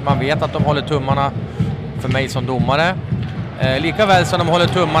läktaren. Man vet att de håller tummarna för mig som domare. Lika väl som de håller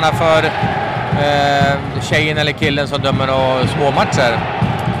tummarna för tjejen eller killen som dömer och små matcher.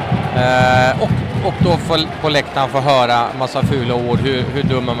 Och då på läktaren får höra massa fula ord, hur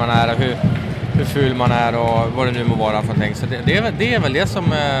dum man är, hur ful man är och vad det nu må vara för någonting. Så det är väl det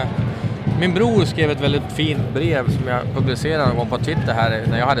som... Min bror skrev ett väldigt fint brev som jag publicerade någon gång på Twitter här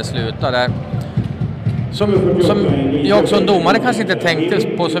när jag hade slutat där. Som jag som domare kanske inte tänkte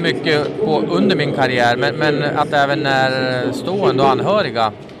på så mycket på under min karriär, men att även när stående och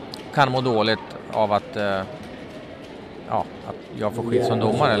anhöriga kan må dåligt av att jag får skit som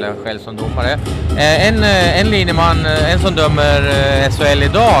domare eller själv som domare. En linjeman, en som dömer SHL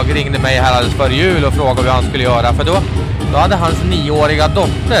idag, ringde mig här alldeles före jul och frågade vad han skulle göra, för då hade hans 9-åriga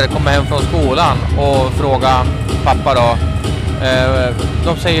dotter kommit hem från skolan och frågat pappa då.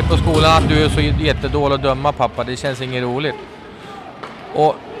 De säger på skolan att du är så jättedålig att döma, pappa, det känns inget roligt.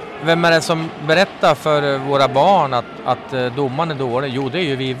 Och vem är det som berättar för våra barn att domaren är dålig? Jo, det är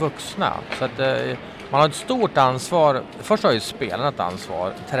ju vi vuxna. Så att man har ett stort ansvar. Först har ju spelarna ett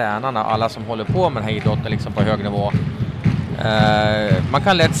ansvar, tränarna, alla som håller på med den här idrotten liksom på hög nivå. Man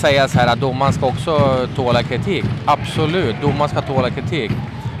kan lätt säga så här att domaren ska också tåla kritik. Absolut, domaren ska tåla kritik.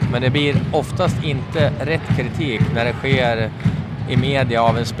 Men det blir oftast inte rätt kritik när det sker i media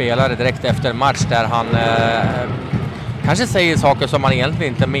av en spelare direkt efter en match där han kanske säger saker som man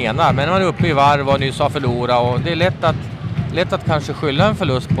egentligen inte menar. Men man är uppe i varv och nyss har förlorat. Och det är lätt att kanske skylla en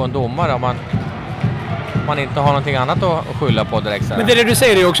förlust på en domare om man inte har någonting annat att skylla på direkt. Men det du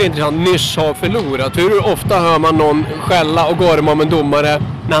säger är också intressant. Nyss har förlorat. Hur ofta hör man någon skälla och gorma om en domare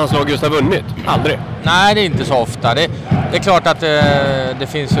när hans lag just har vunnit? Aldrig. Nej, det är inte så ofta. Det är klart att det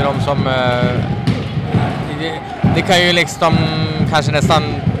finns ju de som... Det kan ju liksom kanske nästan...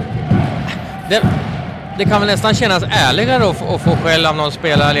 Det kan väl nästan kännas ärligare att få skäll av någon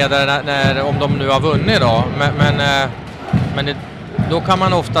spelarledare om de nu har vunnit då. Men då kan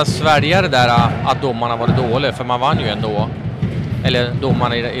man ofta svälja det där att domarna var dåliga, för man vann ju ändå. Eller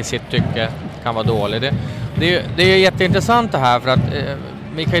domarna i sitt tycke kan vara dåliga. Det är jätteintressant det här, för att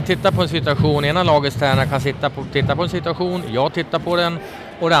vi kan ju titta på en situation, ena lagets tränare kan titta på en situation, jag tittar på den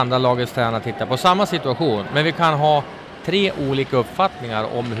och det andra lagets tränare tittar på samma situation. Men vi kan ha 3 olika uppfattningar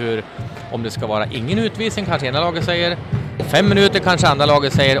om det ska vara ingen utvisning, kanske ena laget säger 5 minuter, kanske andra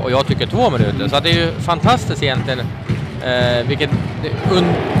laget säger, och jag tycker 2 minuter. Så det är ju fantastiskt egentligen vilket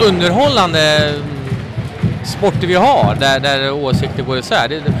underhållande sporter vi har där åsikter går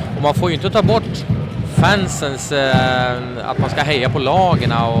isär. Och man får ju inte ta bort fansens att man ska heja på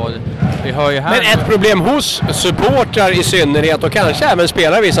lagen, och vi hör ju här. Men ett problem hos supportrar i synnerhet, och kanske även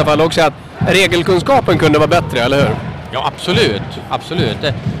spelare i vissa fall också, att regelkunskapen kunde vara bättre, eller hur? Ja,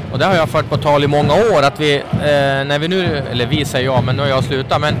 absolut. Och det har jag fört på tal i många år, att vi, när vi nu, eller vi säger jag, men nu har jag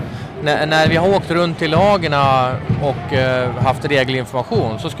slutat, men när vi har åkt runt till lagen och haft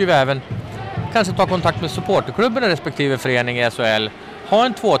regelinformation, så skulle vi även kanske ta kontakt med supporterklubben respektive förening i SHL, ha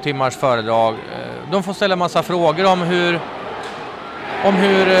en 2 timmars föredrag. De får ställa massa frågor om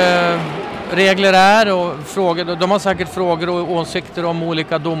hur regler är, och frågor. De har säkert frågor och åsikter om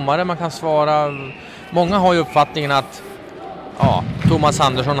olika domare man kan svara. Många har ju uppfattningen att Thomas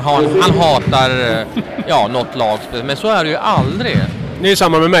Andersson han hatar något lag, men så är det ju aldrig. Det är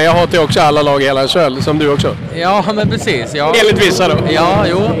samma med mig, jag hatar ju också alla lag i hela SHL, som du också. Ja, men precis. Ja. Enligt vissa då. Ja,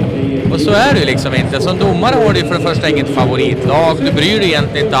 jo. Och så är det ju liksom inte. Som domare har du för det första inget favoritlag. Du bryr dig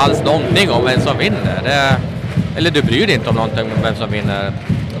egentligen inte alls någonting om vem som vinner. Eller du bryr dig inte om någonting om vem som vinner.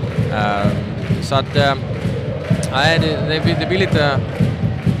 Så att... Nej, det blir lite...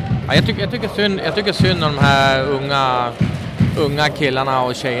 Ja, jag tycker synd om de här unga killarna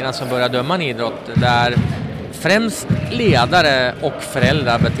och tjejerna som börjar döma en idrott där främst ledare och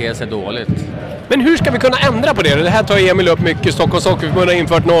föräldrar beter sig dåligt. Men hur ska vi kunna ändra på det? Det här tar Emil upp mycket. Stockholms Hockeyförbund har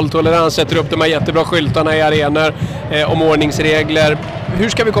infört nolltolerans, sätter upp de här jättebra skyltarna i arenor om ordningsregler. Hur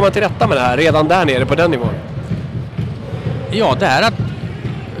ska vi komma till rätta med det här redan där nere på den nivån? Ja, det är att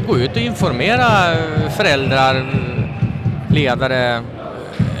gå ut och informera föräldrar, ledare.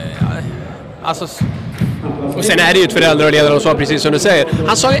 Alltså... Och sen är det ju ett föräldrar och ledare och så, precis som du säger.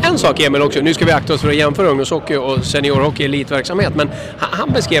 Han sa ju en sak, Emil, också. Nu ska vi akta oss för att jämföra ungdomshockey och seniorhockey i elitverksamhet. Men han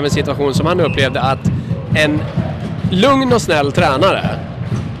beskrev en situation som han upplevde att en lugn och snäll tränare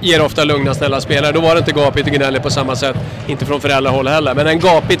ger ofta lugna, snälla spelare. Då var det inte gapigt och gnälligt på samma sätt. Inte från föräldrahåll heller. Men en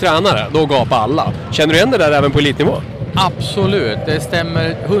gapig tränare, då gapar alla. Känner du igen det där även på elitnivå? Absolut, det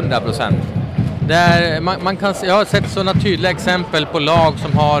stämmer 100%. Jag har sett sådana tydliga exempel på lag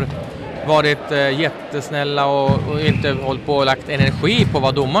som har varit jättesnälla och inte hållit på och lagt energi på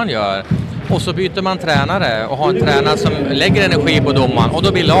vad domaren gör. Och så byter man tränare och har en tränare som lägger energi på domaren, och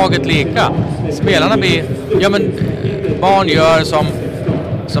då blir laget lika. Spelarna blir, barn gör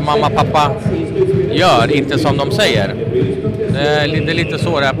som mamma och pappa gör, inte som de säger. Det är lite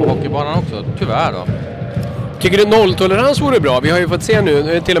så det är på hockeybanan också, tyvärr då. Tycker du nolltolerans vore bra? Vi har ju fått se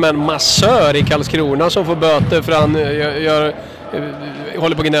nu till och med en massör i Karlskrona som får böter för han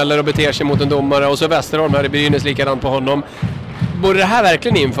håller på gnäller och beter sig mot en domare, och så Västerholm här i Brynäs likadant på honom. Borde det här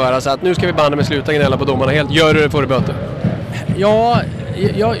verkligen införas, att nu ska vi banna med sluta gnälla på domarna helt? Gör du det får du böter? Ja,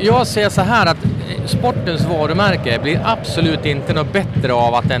 jag ser så här att sportens varumärke blir absolut inte något bättre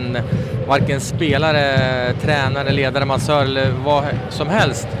av att en varken spelare, tränare, ledare, massör eller vad som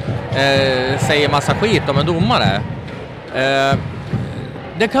helst säger massa skit om en domare.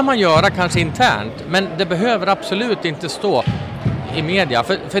 Det kan man göra kanske internt, men det behöver absolut inte stå i media.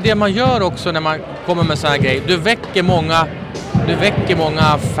 För det man gör också när man kommer med sådana här grejer, du väcker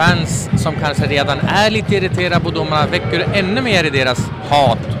många fans som kanske redan är lite irriterade på domarna, väcker ännu mer i deras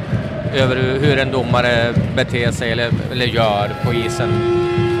hat över hur en domare beter sig eller gör på isen.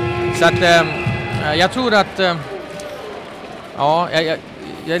 Så att jag tror att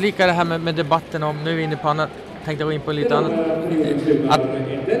jag likar det här med debatten om, nu är vi inne på annat, tänkte gå in på lite annat, att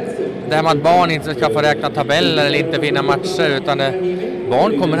det här med att barn inte ska få räkna tabeller eller inte vinna matcher, utan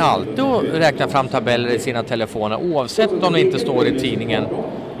barn kommer alltid att räkna fram tabeller i sina telefoner oavsett om det inte står i tidningen.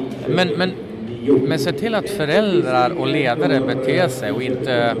 Men Men se till att föräldrar och ledare beter sig och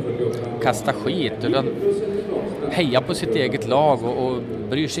inte kasta skit, utan heja på sitt eget lag och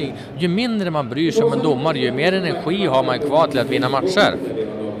bryr sig. Ju mindre man bryr sig om en domare, ju mer energi har man kvar till att vinna matcher.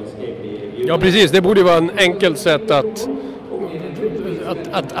 Ja, precis. Det borde ju vara en enkelt sätt att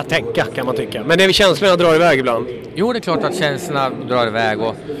tänka, kan man tycka. Men det är väl känslorna drar iväg ibland? Jo, det är klart att känslorna drar iväg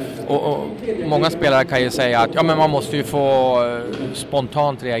och många spelare kan ju säga att ja, men man måste ju få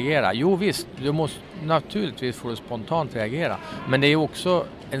spontant reagera. Jo visst, du måste naturligtvis få spontant reagera. Men det är ju också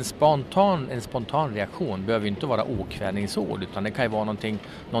en spontan reaktion. Behöver inte vara okvädningsord, utan det kan ju vara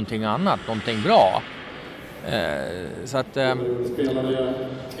någonting annat, någonting bra. Så att,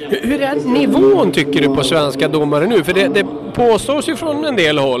 Hur är nivån, tycker du, på svenska domare nu? För det påstås ju från en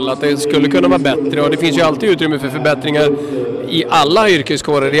del håll att det skulle kunna vara bättre, och det finns ju alltid utrymme för förbättringar i alla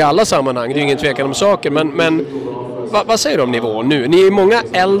yrkeskårer, i alla sammanhang. Det är ju ingen tvekan om saker, men vad säger du om nivån nu? Ni är många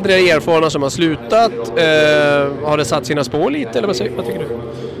äldre erfarna som har slutat. Har det satt sina spår lite, eller vad tycker du?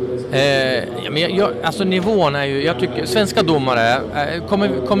 Alltså nivån är ju, jag tycker, svenska domare,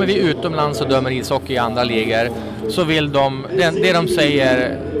 kommer vi utomlands och dömer ishockey i andra ligor, så vill det de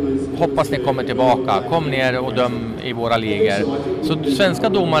säger, hoppas ni kommer tillbaka, kom ner och döm i våra ligor. Så svenska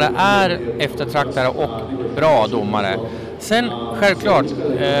domare är eftertraktade och bra domare. Sen självklart,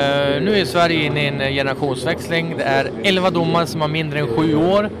 nu är Sverige inne i en generationsväxling. Det är 11 domare som har mindre än 7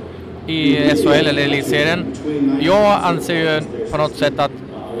 år i SHL eller elitserien. Jag anser ju på något sätt att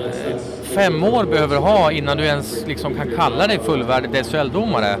 5 år behöver ha innan du ens liksom kan kalla dig fullvärdig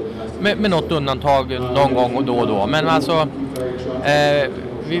SHL-domare. Med något undantag någon gång och då. Men alltså,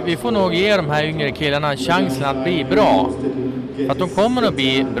 vi får nog ge de här yngre killarna chansen att bli bra. För att de kommer att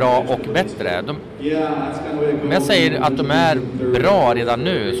bli bra och bättre. Om jag säger att de är bra redan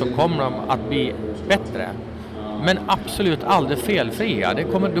nu, så kommer de att bli bättre. Men absolut aldrig felfria.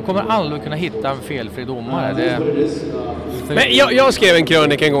 Du kommer aldrig kunna hitta en felfri domare. Men jag skrev en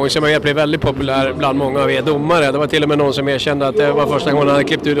krönika en gång som blev väldigt populär bland många av er domare. Det var till och med någon som erkände att det var första gången han hade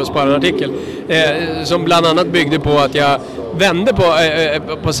klippt ut och sparat en artikel. Som bland annat byggde på att jag vände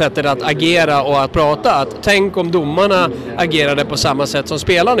på sättet att agera och att prata. Att tänk om domarna agerade på samma sätt som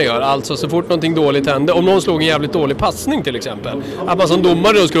spelarna gör. Alltså så fort någonting dåligt hände. Om någon slog en jävligt dålig passning till exempel. Att man som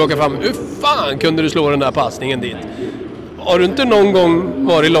domare då skulle åka fram. Hur fan kunde du slå den där passningen dit? Har du inte någon gång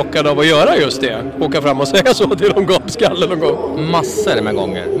varit lockad av att göra just det? Åka fram och säga så till de gapskallar någon gång?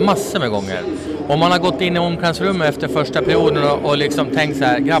 Massor med gånger. Om man har gått in i omklädningsrummet efter första perioden och liksom tänkt så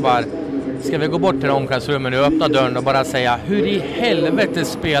här: grabbar, ska vi gå bort till omklädningsrummet och öppna dörren och bara säga, hur i helvete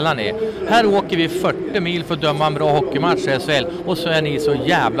spelar ni? Här åker vi 40 mil för att döma en bra hockeymatch i SHL, och så är ni så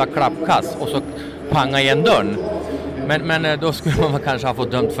jävla klappkass, och så panga igen dörren. Men då skulle man kanske ha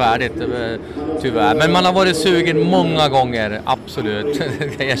fått dömt färdigt, tyvärr. Men man har varit sugen många gånger, absolut, ska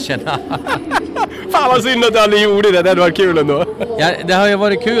jag erkänna. Fan vad synd att du aldrig gjorde det, det hade varit kul ändå. Ja, det har ju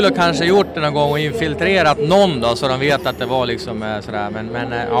varit kul att kanske gjort det någon gång och infiltrerat någon då, så de vet att det var liksom sådär.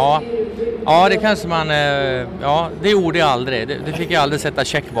 Men ja, det kanske man, ja, det gjorde jag aldrig. Det fick jag aldrig sätta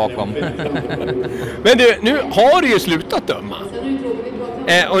check bakom. Men du, nu har du ju slutat döma.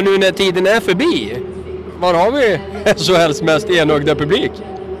 Och nu när tiden är förbi, var har vi SHLs mest enögda publik?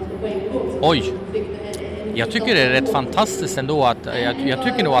 Oj, jag tycker det är rätt fantastiskt ändå att jag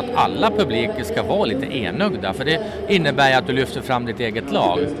tycker nog att alla publiker ska vara lite enögda, för det innebär att du lyfter fram ditt eget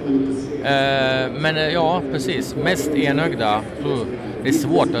lag. Men ja, precis, mest enögda, det är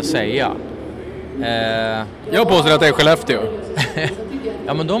svårt att säga. Jag påstår att det är Skellefteå.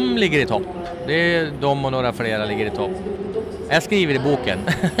 Ja, men de ligger i topp. Det är de och några flera ligger i topp. Jag skriver i boken.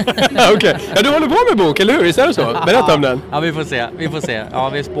 Okej. Ja, du håller på med bok, eller hur? Visst är det så? Berätta om den. Ja, vi får se. Ja,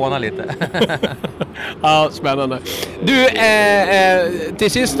 vi spånar lite. Ja, spännande. Du,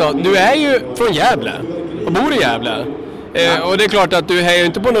 till sist då. Du är ju från Gävle och bor i Gävle. Och det är klart att du hejar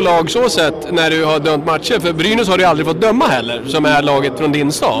inte på något lag så sett när du har dömt matcher. För Brynäs har du aldrig fått döma heller, som är laget från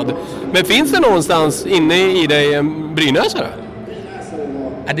din stad. Men finns det någonstans inne i dig en Brynäsare?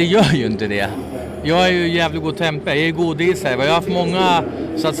 Ja, det gör ju inte det. Jag är ju jävligt god temper, jag är godisare. Jag har haft många,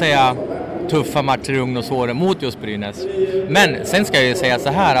 så att säga, tuffa matcher i ungdomsåren mot just Brynäs. Men sen ska jag ju säga så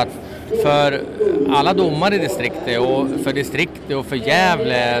här att för alla domare i distriktet och för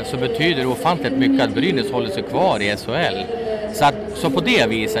Gävle så betyder det ofantligt mycket att Brynäs håller sig kvar i SHL. Så på det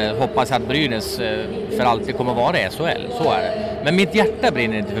viset hoppas jag att Brynäs för alltid kommer vara i SHL, så är det. Men mitt hjärta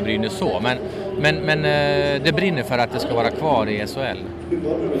brinner inte för Brynäs så, men det brinner för att det ska vara kvar i SHL.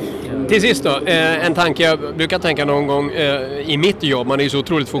 Till sist då, en tanke jag brukar tänka någon gång i mitt jobb. Man är ju så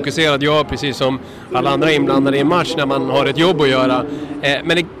otroligt fokuserad, jag precis som alla andra inblandade i en match när man har ett jobb att göra.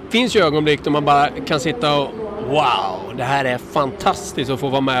 Men det finns ju ögonblick då man bara kan sitta och wow, det här är fantastiskt att få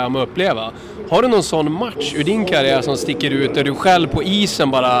vara med om och uppleva. Har du någon sån match ur din karriär som sticker ut där du själv på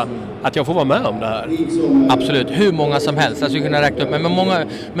isen bara att jag får vara med om det här? Absolut, hur många som helst. Jag skulle kunna räkna upp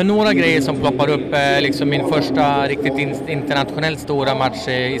men några grejer som ploppar upp. Liksom min första riktigt internationellt stora match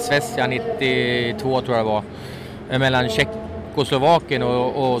i Svezia 92 tror jag det var. Mellan Tjeckoslovakien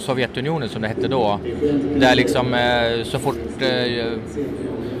och Sovjetunionen som det hette då. Där liksom så fort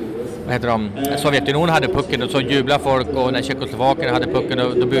Sovjetunionen hade pucken och så jublade folk, och när Tjeckoslovakien hade pucken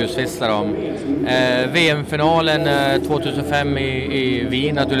då busvissade de. VM-finalen 2005 i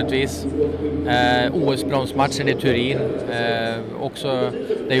Wien naturligtvis. OS-bronsmatchen i Turin. Också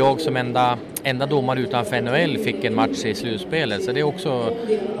där jag som enda domare utanför NHL fick en match i slutspelet. Så det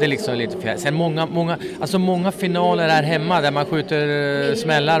är liksom lite fjär. Sen många finaler här hemma där man skjuter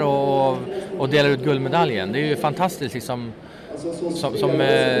smällar och delar ut guldmedaljen. Det är ju fantastiskt liksom.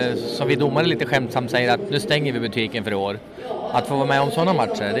 Som vi domare lite skämtsamt säger att nu stänger vi butiken för i år. Att få vara med om sådana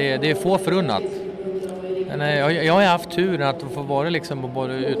matcher, det är få förunnat. Jag har haft turen att få vara liksom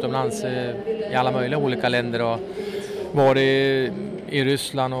både utomlands i alla möjliga olika länder och varit i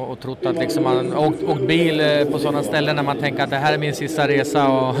Ryssland och trott att liksom man åkt bil på sådana ställen när man tänker att det här är min sista resa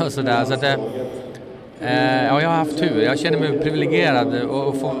och sådär. Så att jag har haft tur. Jag känner mig privilegierad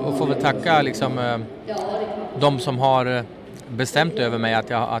och får väl tacka liksom de som har bestämt över mig att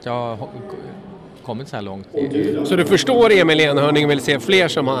jag har kommit så här långt. Så du förstår Emil Enhörning vill se fler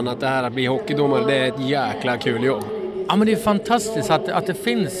som han, att det här att bli hockeydomare, det är ett jäkla kul jobb? Ja, men det är fantastiskt att det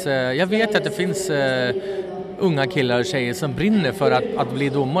finns, jag vet att det finns unga killar och tjejer som brinner för att bli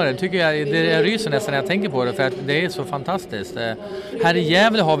domare. Det tycker jag ryser nästan när jag tänker på det, för att det är så fantastiskt. Här i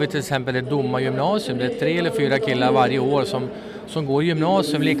Gävle har vi till exempel ett domargymnasium. Det är 3 eller 4 killar varje år som går i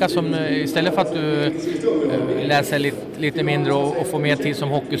gymnasium, lika som istället för att du läser lite mindre och får mer tid som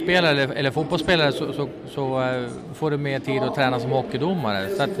hockeyspelare eller fotbollsspelare så får du mer tid att träna som hockeydomare.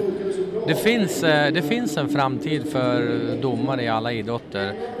 Så att det finns en framtid för domare i alla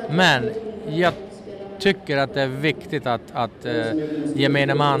idrotter. Men jag tycker att det är viktigt att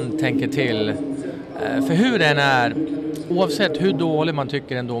gemene man tänker till. För hur den är, oavsett hur dålig man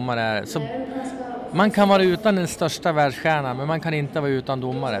tycker en domare är, så man kan vara utan den största världsstjärnan, men man kan inte vara utan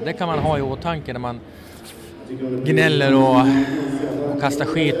domare. Det kan man ha i åtanke när man gnäller och kastar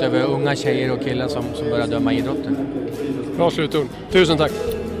skit över unga tjejer och killar som börjar döma idrotten. Bra slutord. Tusen tack.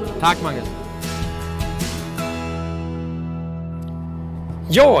 Tack Magnus.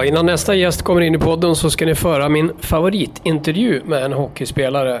 Ja, innan nästa gäst kommer in i podden så ska ni föra min favoritintervju med en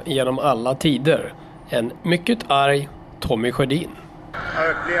hockeyspelare genom alla tider. En mycket arg Tommy Sjödin. Jag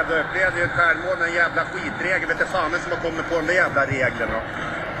upplevde ju ett självmål med en jävla skitregel. Vet du fan vem som har kommit på de där jävla reglerna?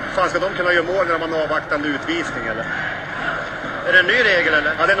 Fan, ska de kunna göra mål när de har en avvaktande utvisning eller? Är det en ny regel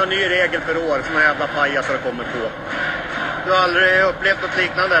eller? Ja, det är någon ny regel för år som en jävla pajas har kommit på. Du har aldrig upplevt något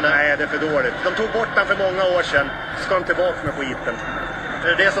liknande eller? Nej, det är för dåligt. De tog bort den för många år sedan. Så ska de tillbaka med skiten. Är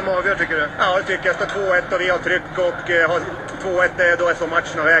det det som avgör tycker du? Ja, det tycker jag. Står 2-1 och vi har tryck och har 2-1 då är så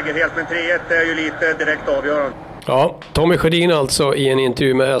matcherna väger helt. Men 3-1 är ju lite direkt avgörande. Ja, Tommy Sjödin alltså i en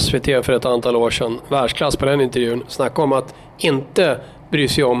intervju med SVT för ett antal år sedan. Världsklass på den intervjun. Snacka om att inte bry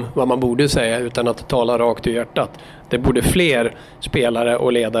sig om vad man borde säga utan att tala rakt i hjärtat. Det borde fler spelare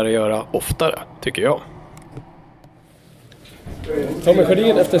och ledare göra oftare, tycker jag. Tommy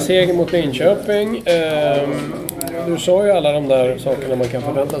Sjödin efter seger mot Linköping. Du sa ju alla de där sakerna man kan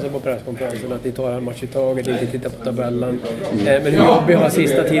förvänta sig på presskonferensen, att ni tar en match i taget, inte tittar på tabellen. Men hur jobbig har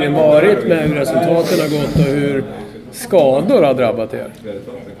sista tiden varit med hur resultaten har gått och hur skador har drabbat er?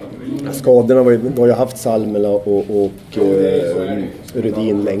 Skadorna var ju haft Salmela och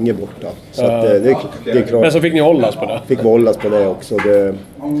Rudin länge borta. Så att det är klart. Men så fick ni hållas på det? Fick vi hållas på det också.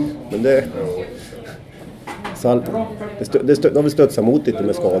 Men det... De har väl stötsat mot lite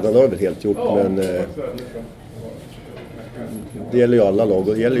med skadan, det har väl helt gjort, men det gäller ju alla lag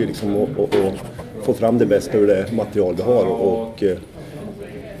och det gäller ju liksom att få fram det bästa ur det material vi har och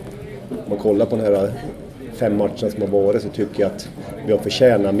om man kollar på den här 5 matcherna som har varit så tycker jag att vi har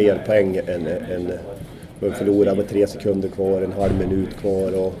förtjänat mer poäng än vi förlorar med 3 sekunder kvar, en halv minut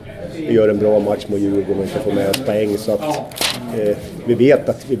kvar och vi gör en bra match mot Djurgården och inte får med oss poäng så att vi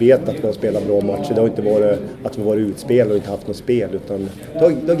vet att man spelar bra matcher. Det har inte varit att vi varit utspel och inte haft något spel utan det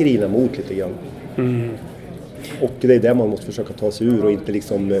har grinat mot lite grann. Och det är där man måste försöka ta sig ur och inte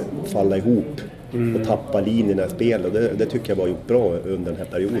liksom falla ihop och tappa linjerna i spel och det tycker jag var gjort bra under den här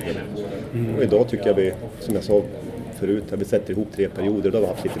perioden. Och idag tycker jag vi, som jag sa förut, vi sätter ihop 3 perioder, då har vi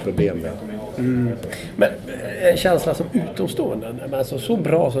haft lite problem med. Men en känsla som utomstående, alltså så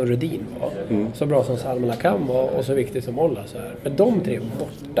bra som Rudin var, så bra som Salmela kan vara och så viktigt som Olla så här. Men de 3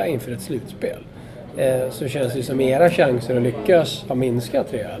 borta inför ett slutspel. så känns det som era chanser att lyckas har minskat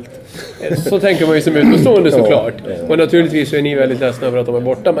rejält. Så tänker man ju som utomstående såklart. Och naturligtvis så är ni väldigt ledsna över att de är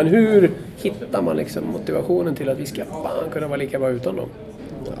borta. Men hur hittar man liksom motivationen till att vi ska kunna vara lika bra utan dem?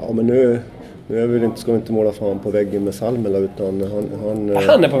 Ja, men nu ska vi inte måla fan på väggen med Salmela, utan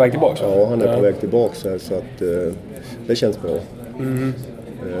han är på väg tillbaka? Ja, han är på väg tillbaka här, så att det känns bra.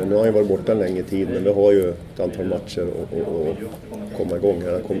 Nu har han ju varit borta en längre tid, men vi har ju ett antal matcher att komma igång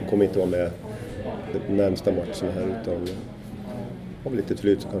här. Han kommer inte vara med de närmsta matcherna här, utan har vi lite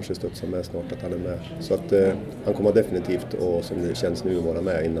flyt så kanske studsar med snart att han är med. Så att han kommer definitivt, och som det känns nu, vara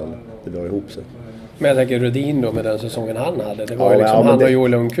med innan det drar ihop sig. Men jag tänker Rudin då, med den säsongen han hade. Det var ju liksom han och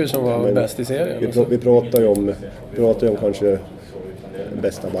Joel Lundqvist som var bäst i serien. Vi pratar ju om kanske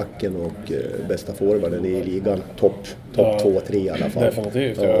bästa backen och bästa forwarden i ligan. Topp 2-3 i alla fall.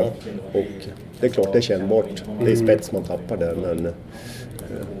 Definitivt, ja. Och det är klart, det är kännbart. Det är spets man tappar där, men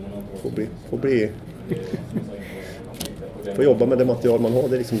får jobba med det material man har.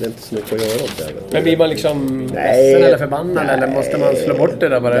 Det är inte så mycket att göra åt det. Men blir man liksom ledsen eller förbannad, eller måste man slå bort det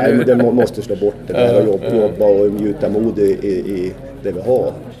där bara? Nej, men det måste slå bort det där och jobba och gjuta mod i det vi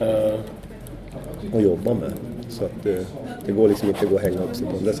har. Och jobba med. Så att det går liksom inte att gå och hänga upp sig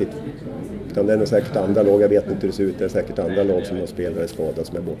på den där sidan. Utan det är nog säkert andra lag, jag vet inte hur det ser ut, det är säkert andra lag som har spelare skadade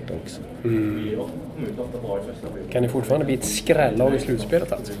som är borta också. Kan ni fortfarande bli ett skrällag i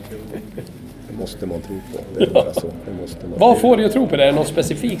slutspelet alltså? Det måste man tro på, det är bara så. Vad får du att tro på det? Är det något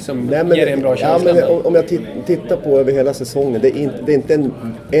specifikt som ger dig en bra känsla? Ja, men om jag tittar på över hela säsongen, det är inte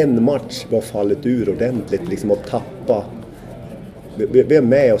en match vi har fallit ur ordentligt liksom, att tappa. Vi är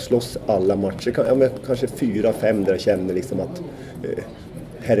med och slåss alla matcher, kanske 4-5 där jag känner liksom att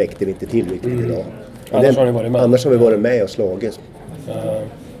här räckte vi inte till riktigt idag. Annars har ni varit med? Annars har vi varit med och slagit.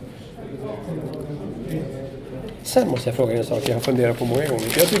 Sen måste jag fråga en sak jag har funderat på många gånger.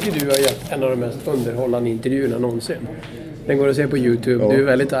 Jag tycker du har gett en av de mest underhållande intervjuerna någonsin. Den går att se på YouTube. Ja. Du är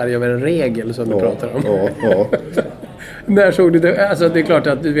väldigt arg över en regel som du pratar om. Ja. När såg du det? Alltså det är klart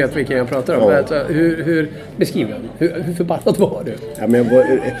att du vet vilken jag pratar om. Ja. Alltså, hur beskriver den? Hur förbannad var du? Ja, men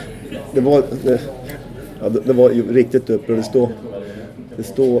det var ju riktigt upprörd. Det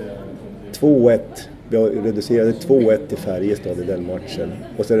står 2-1. Vi har reducerat 2-1 till Färjestad i den matchen.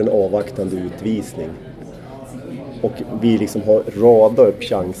 Och så är det en avvaktande utvisning. Och vi liksom har radat upp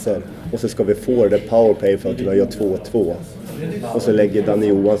chanser. Och så ska vi få det powerplay för att kunna göra 2-2. Och så lägger Danny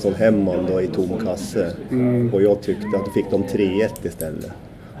Johansson hemman då i tom kasse. Och jag tyckte att då fick de 3-1 istället.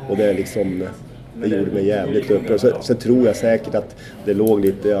 Och det är liksom... Det gjorde mig jävligt upprörd. Så tror jag säkert att det låg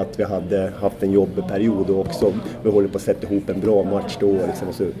lite att vi hade haft en jobbig period och också vi håller på att sätta ihop en bra match då liksom,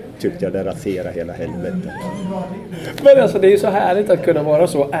 och så tyckte jag det raserade hela helvetet. Men alltså det är ju så härligt att kunna vara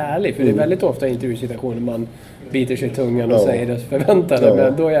så ärlig, för det är väldigt ofta i intervjusituationer man biter sig i tungan och säger det förväntade,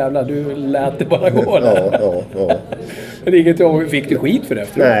 men då jävlar, du lät det bara gå där. Ja. Det är inget om fick du skit för det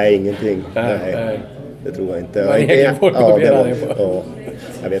efteråt? Nej, ingenting. Nej. Det tror jag inte.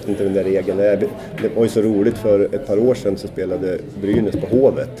 Jag vet inte den där regeln. Det var ju så roligt, för ett par år sedan så spelade Brynäs på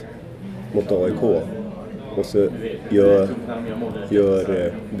Hovet mot AIK. Och så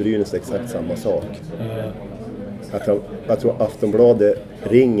gör Brynäs exakt samma sak. Jag tror Aftonbladet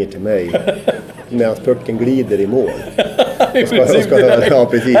ringer till mig när pucken glider i mål. Och ska höra, ja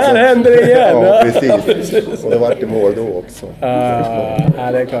precis. Här händer det igen! Ja, precis. Och det var i mål då också.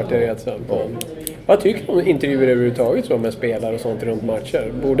 Ja, det är klart det är rätt sant. Ja. Vad tycker du om intervjuer överhuvudtaget så med spelare och sånt runt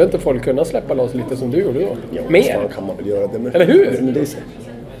matcher? Borde inte folk kunna släppa loss lite som du gjorde då? Ja, mer? Kan man väl göra det. Men, eller hur?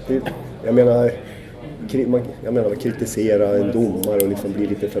 Men jag menar kritisera en domare och liksom bli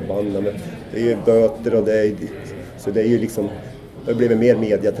lite förbannad. Men det är ju böter och så det är ju liksom... Det blir mer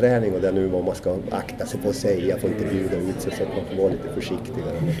mediaträning och det nu vad man ska akta sig på att säga, får inte bjuda ut sig, så att man får vara lite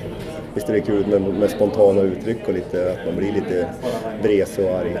försiktigare. Visst är det kul med spontana uttryck och lite, att man blir lite bres och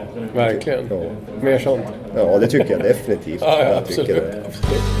arg. Verkligen. Ja. Mer sånt. Ja, det tycker jag definitivt. Ja, jag absolut. tycker det.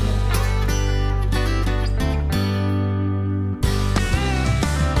 Absolut.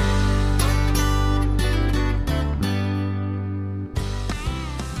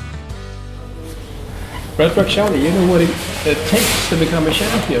 Brett Bracciali, you know what it takes to become a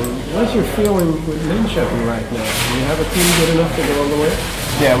champion. What's your feeling with Linköping right now? Do you have a team good enough to go all the way?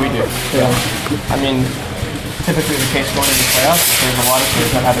 Yeah, we do. Yeah. I mean, typically the case going into the playoffs, there's a lot of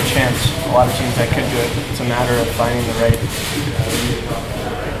teams that have a chance, a lot of teams that could do it. It's a matter of finding the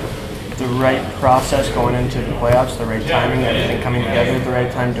right process going into the playoffs, the right timing, everything coming together at the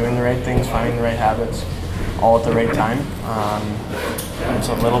right time, doing the right things, finding the right habits, all at the right time. It's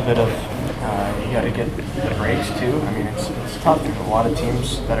a little bit of you got to get breaks too. I mean, it's tough. There's a lot of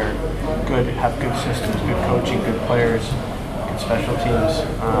teams that are good, have good systems, good coaching, good players, can special teams.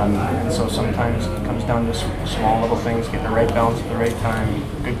 And so sometimes it comes down to small little things, getting the right balance at the right time,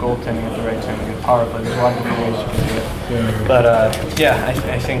 good goaltending at the right time, good power play. There's a lot of different ways you can do it. Yeah. But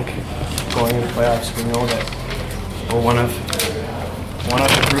I think going into playoffs, we know that we're one of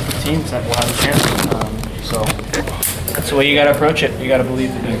a group of teams that will have a chance. So that's the way you got to approach it. You got to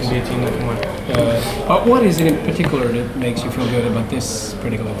believe that you can be a team that can win. But what is it in particular that makes you feel good about this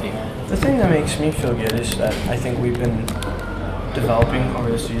particular team? The thing that makes me feel good is that I think we've been developing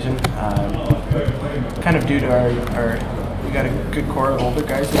over the season, kind of due to our we got a good core of older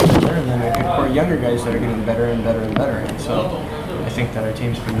guys that are there, and then a good core of younger guys that are getting better and better and better. And so I think that our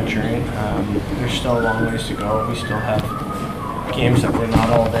team's been maturing. There's still a long ways to go. We still have games that we're not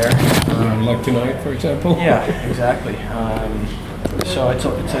all there. Like tonight, for example? Yeah, exactly. So it's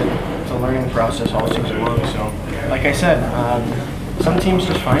a learning process all season long. So, like I said, some teams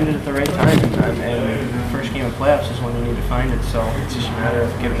just find it at the right time, and the first game of playoffs is when they need to find it. So it's just a matter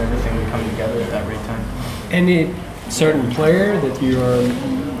of getting everything to come together at that right time. Any certain player that you are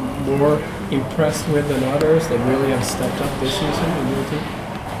more impressed with than others that really have stepped up this season in your team?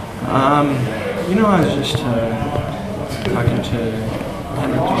 I was just talking to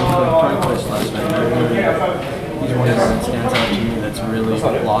Henrik Tornquist last night. He's one that stands out to me that's really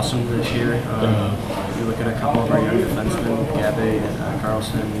blossomed this year. You look at a couple of our young defensemen, Gabe and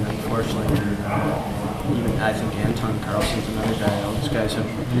Carlson, unfortunately, even I think Anton Carlson's another guy. All those guys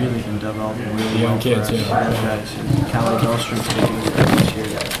have really been developing really well for us. Guys. And Kalle Dahlstrom's taking a step this year.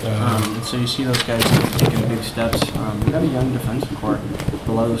 So you see those guys taking big steps. We've got a young defensive core.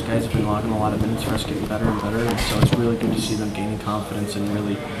 A lot of those guys have been logging a lot of minutes for us, getting better and better. And so it's really good to see them gaining confidence and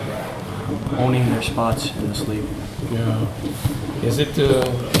really owning their spots in this league. Yeah. Is it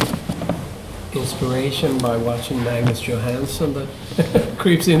inspiration by watching Magnus Johansson that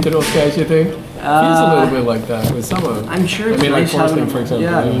creeps into those guys, you think? Feels a little bit like that with some of them. I'm sure it's nice like Forsling, for example.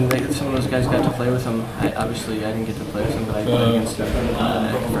 Yeah, some of those guys got to play with him. Obviously, I didn't get to play with him, but I played against him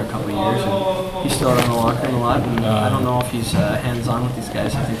for a couple of years. And he's still out in the locker room a lot, and I don't know if he's hands-on with these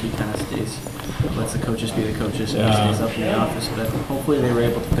guys. I think he kind of lets the coaches be the coaches, and he stays up in the office. But hopefully they were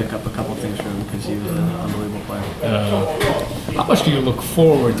able to pick up a couple of things from him because he was an unbelievable player. How much do you look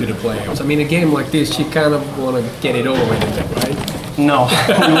forward to the playoffs? I mean, a game like this, you kind of want to get it over with, right? No,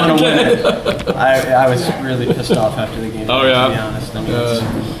 we want to win it. I was really pissed off after the game, to be honest. I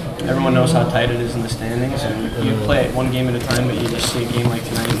mean, everyone knows how tight it is in the standings, and you play it one game at a time, but you just see a game like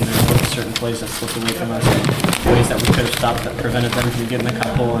tonight, and there's certain plays that slipped away from us, and ways that we could have stopped that prevented them from getting a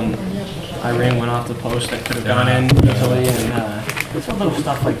couple, and Irene went off the post that could have gone in easily, and it's a little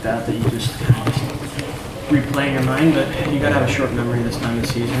stuff like that you just replay in your mind, but you gotta have a short memory this time of the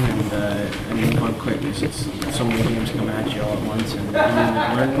season and move on quick because it's so many games come at you all at once, and you need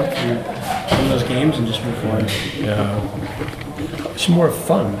to learn from those games and just move forward. Yeah. It's more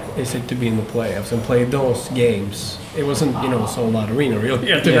fun, is it, to be in the playoffs and play those games? It wasn't, sold out arena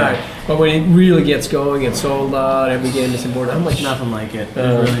really tonight, but when it really gets going, it's sold out. Every game is important. How much? Nothing like it.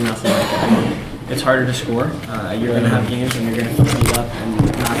 There's really nothing like it. I mean, it's harder to score. You're going to have games when you're going to feel beat up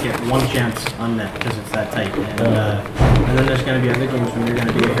and not get one chance on net because it's that tight. And then there's going to be other games when you're going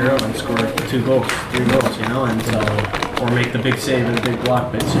to be a hero and score 2 goals, 3 goals, and so, or make the big save and the big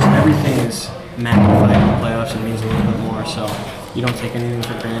block. But it's just everything is magnified in the playoffs and means a little bit more. So you don't take anything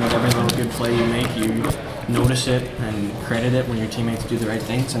for granted. Every little good play you make, you notice it and credit it when your teammates do the right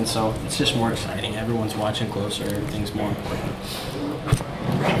things. And so it's just more exciting. Everyone's watching closer. Everything's more important.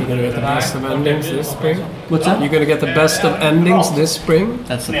 You're going to get the best of endings this spring? What's that? You're going to get the best of endings this spring?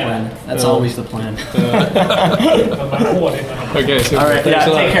 That's the plan. That's always the plan. Okay, super. All right,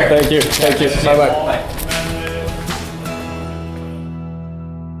 take care. Thank you. Bye-bye.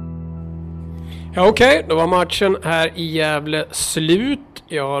 Okej, då var matchen här i Gävle slut.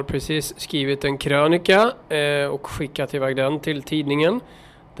 Jag har precis skrivit en krönika och skickat iväg den till tidningen.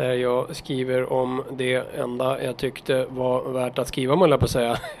 Där jag skriver om det enda jag tyckte var värt att skriva, om jag på att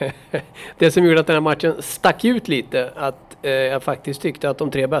säga. Det som gjorde att den här matchen stack ut lite, att jag faktiskt tyckte att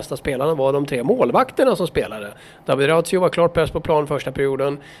de 3 bästa spelarna var de 3 målvakterna som spelade. David Ratsio var klart bäst på plan första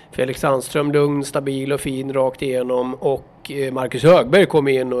perioden. Felix Sandström lugn, stabil och fin rakt igenom. Och Marcus Högberg kom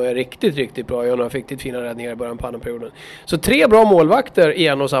in och är riktigt, riktigt bra. Jag har riktigt fina räddningar i början på andra perioden. Så 3 bra målvakter i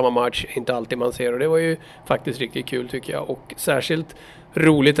en och samma match. Inte alltid man ser, och det var ju faktiskt riktigt kul tycker jag. Och särskilt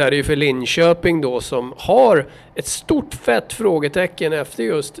roligt är det ju för Linköping då, som har ett stort fett frågetecken efter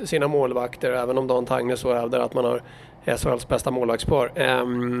just sina målvakter, även om Dan Tangnes så hävdar att man har SHLs bästa målvaktspar.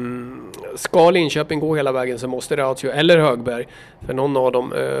 Ska Linköping gå hela vägen så måste Rautio eller Högberg, för någon av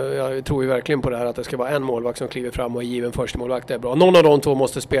dem, jag tror ju verkligen på det här att det ska vara en målvakt som kliver fram och är given första målvakt, det är bra. Någon av de två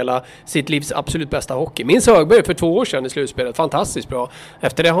måste spela sitt livs absolut bästa hockey. Minns Högberg för 2 år sedan i slutspelet, fantastiskt bra.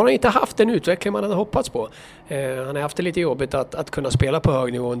 Efter det har han inte haft den utveckling man hade hoppats på. Han har haft det lite jobbigt att kunna spela på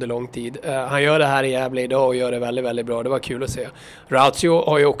hög nivå under lång tid. Han gör det här i Gävle idag och gör det väldigt, väldigt bra. Det var kul att se. Rautio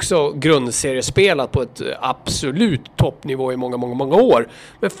har ju också grundseriespelat på ett absolut toppnivå i många år.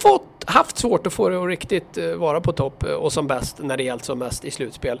 Men haft svårt att få det att riktigt vara på topp och som bäst när det gällt som mest i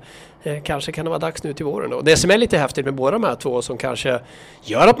slutspel. Kanske kan det vara dags nu till våren då. Det som är lite häftigt med båda de här två som kanske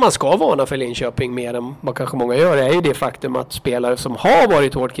gör att man ska varna för Linköping mer än vad kanske många gör är ju det faktum att spelare som har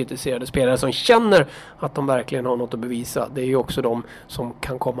varit hårt kritiserade, spelare som känner att de verkligen har något att bevisa, det är ju också de som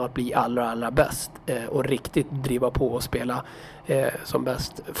kan komma att bli allra bäst och riktigt driva på och spela som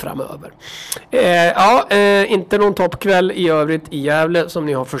bäst framöver. Inte någon toppkväll i övrigt i Gävle som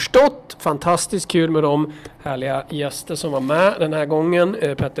ni har förstått. Fantastiskt kul med de härliga gäster som var med den här gången.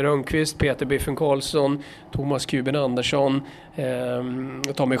 Petter Rönnqvist, Peter Biffen Karlsson, Thomas Kuben Andersson,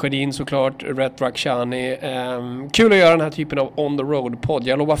 Tommy Sjödin såklart, Rhett Rakhshani. Kul att göra den här typen av on the road podd.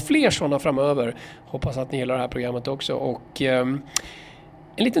 Jag lovar fler sådana framöver. Hoppas att ni gillar det här programmet också. Och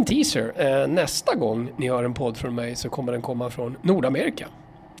en liten teaser. Nästa gång ni hör en podd från mig så kommer den komma från Nordamerika.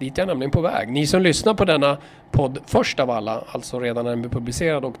 Dit är jag nämligen på väg. Ni som lyssnar på denna podd först av alla, alltså redan när den blir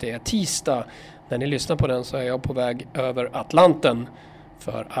publicerad och det är tisdag. När ni lyssnar på den så är jag på väg över Atlanten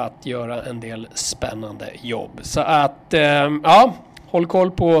för att göra en del spännande jobb. Så att, håll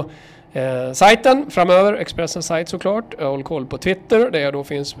koll på sajten framöver, Expressens sajt såklart. Håll koll på Twitter där jag då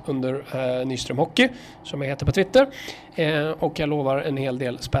finns under Nyström Hockey som jag heter på Twitter. Och jag lovar en hel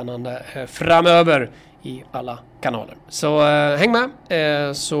del spännande framöver i alla kanaler. Så häng med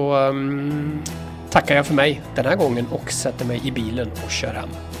så tackar jag för mig den här gången och sätter mig i bilen och kör hem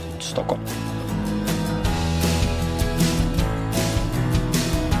mot Stockholm.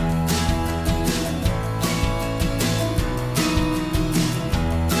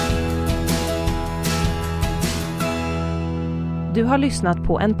 Du har lyssnat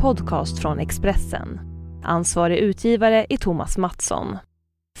på en podcast från Expressen. Ansvarig utgivare är Thomas Mattsson.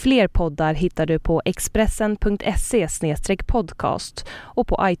 Fler poddar hittar du på expressen.se/podcast och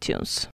på iTunes.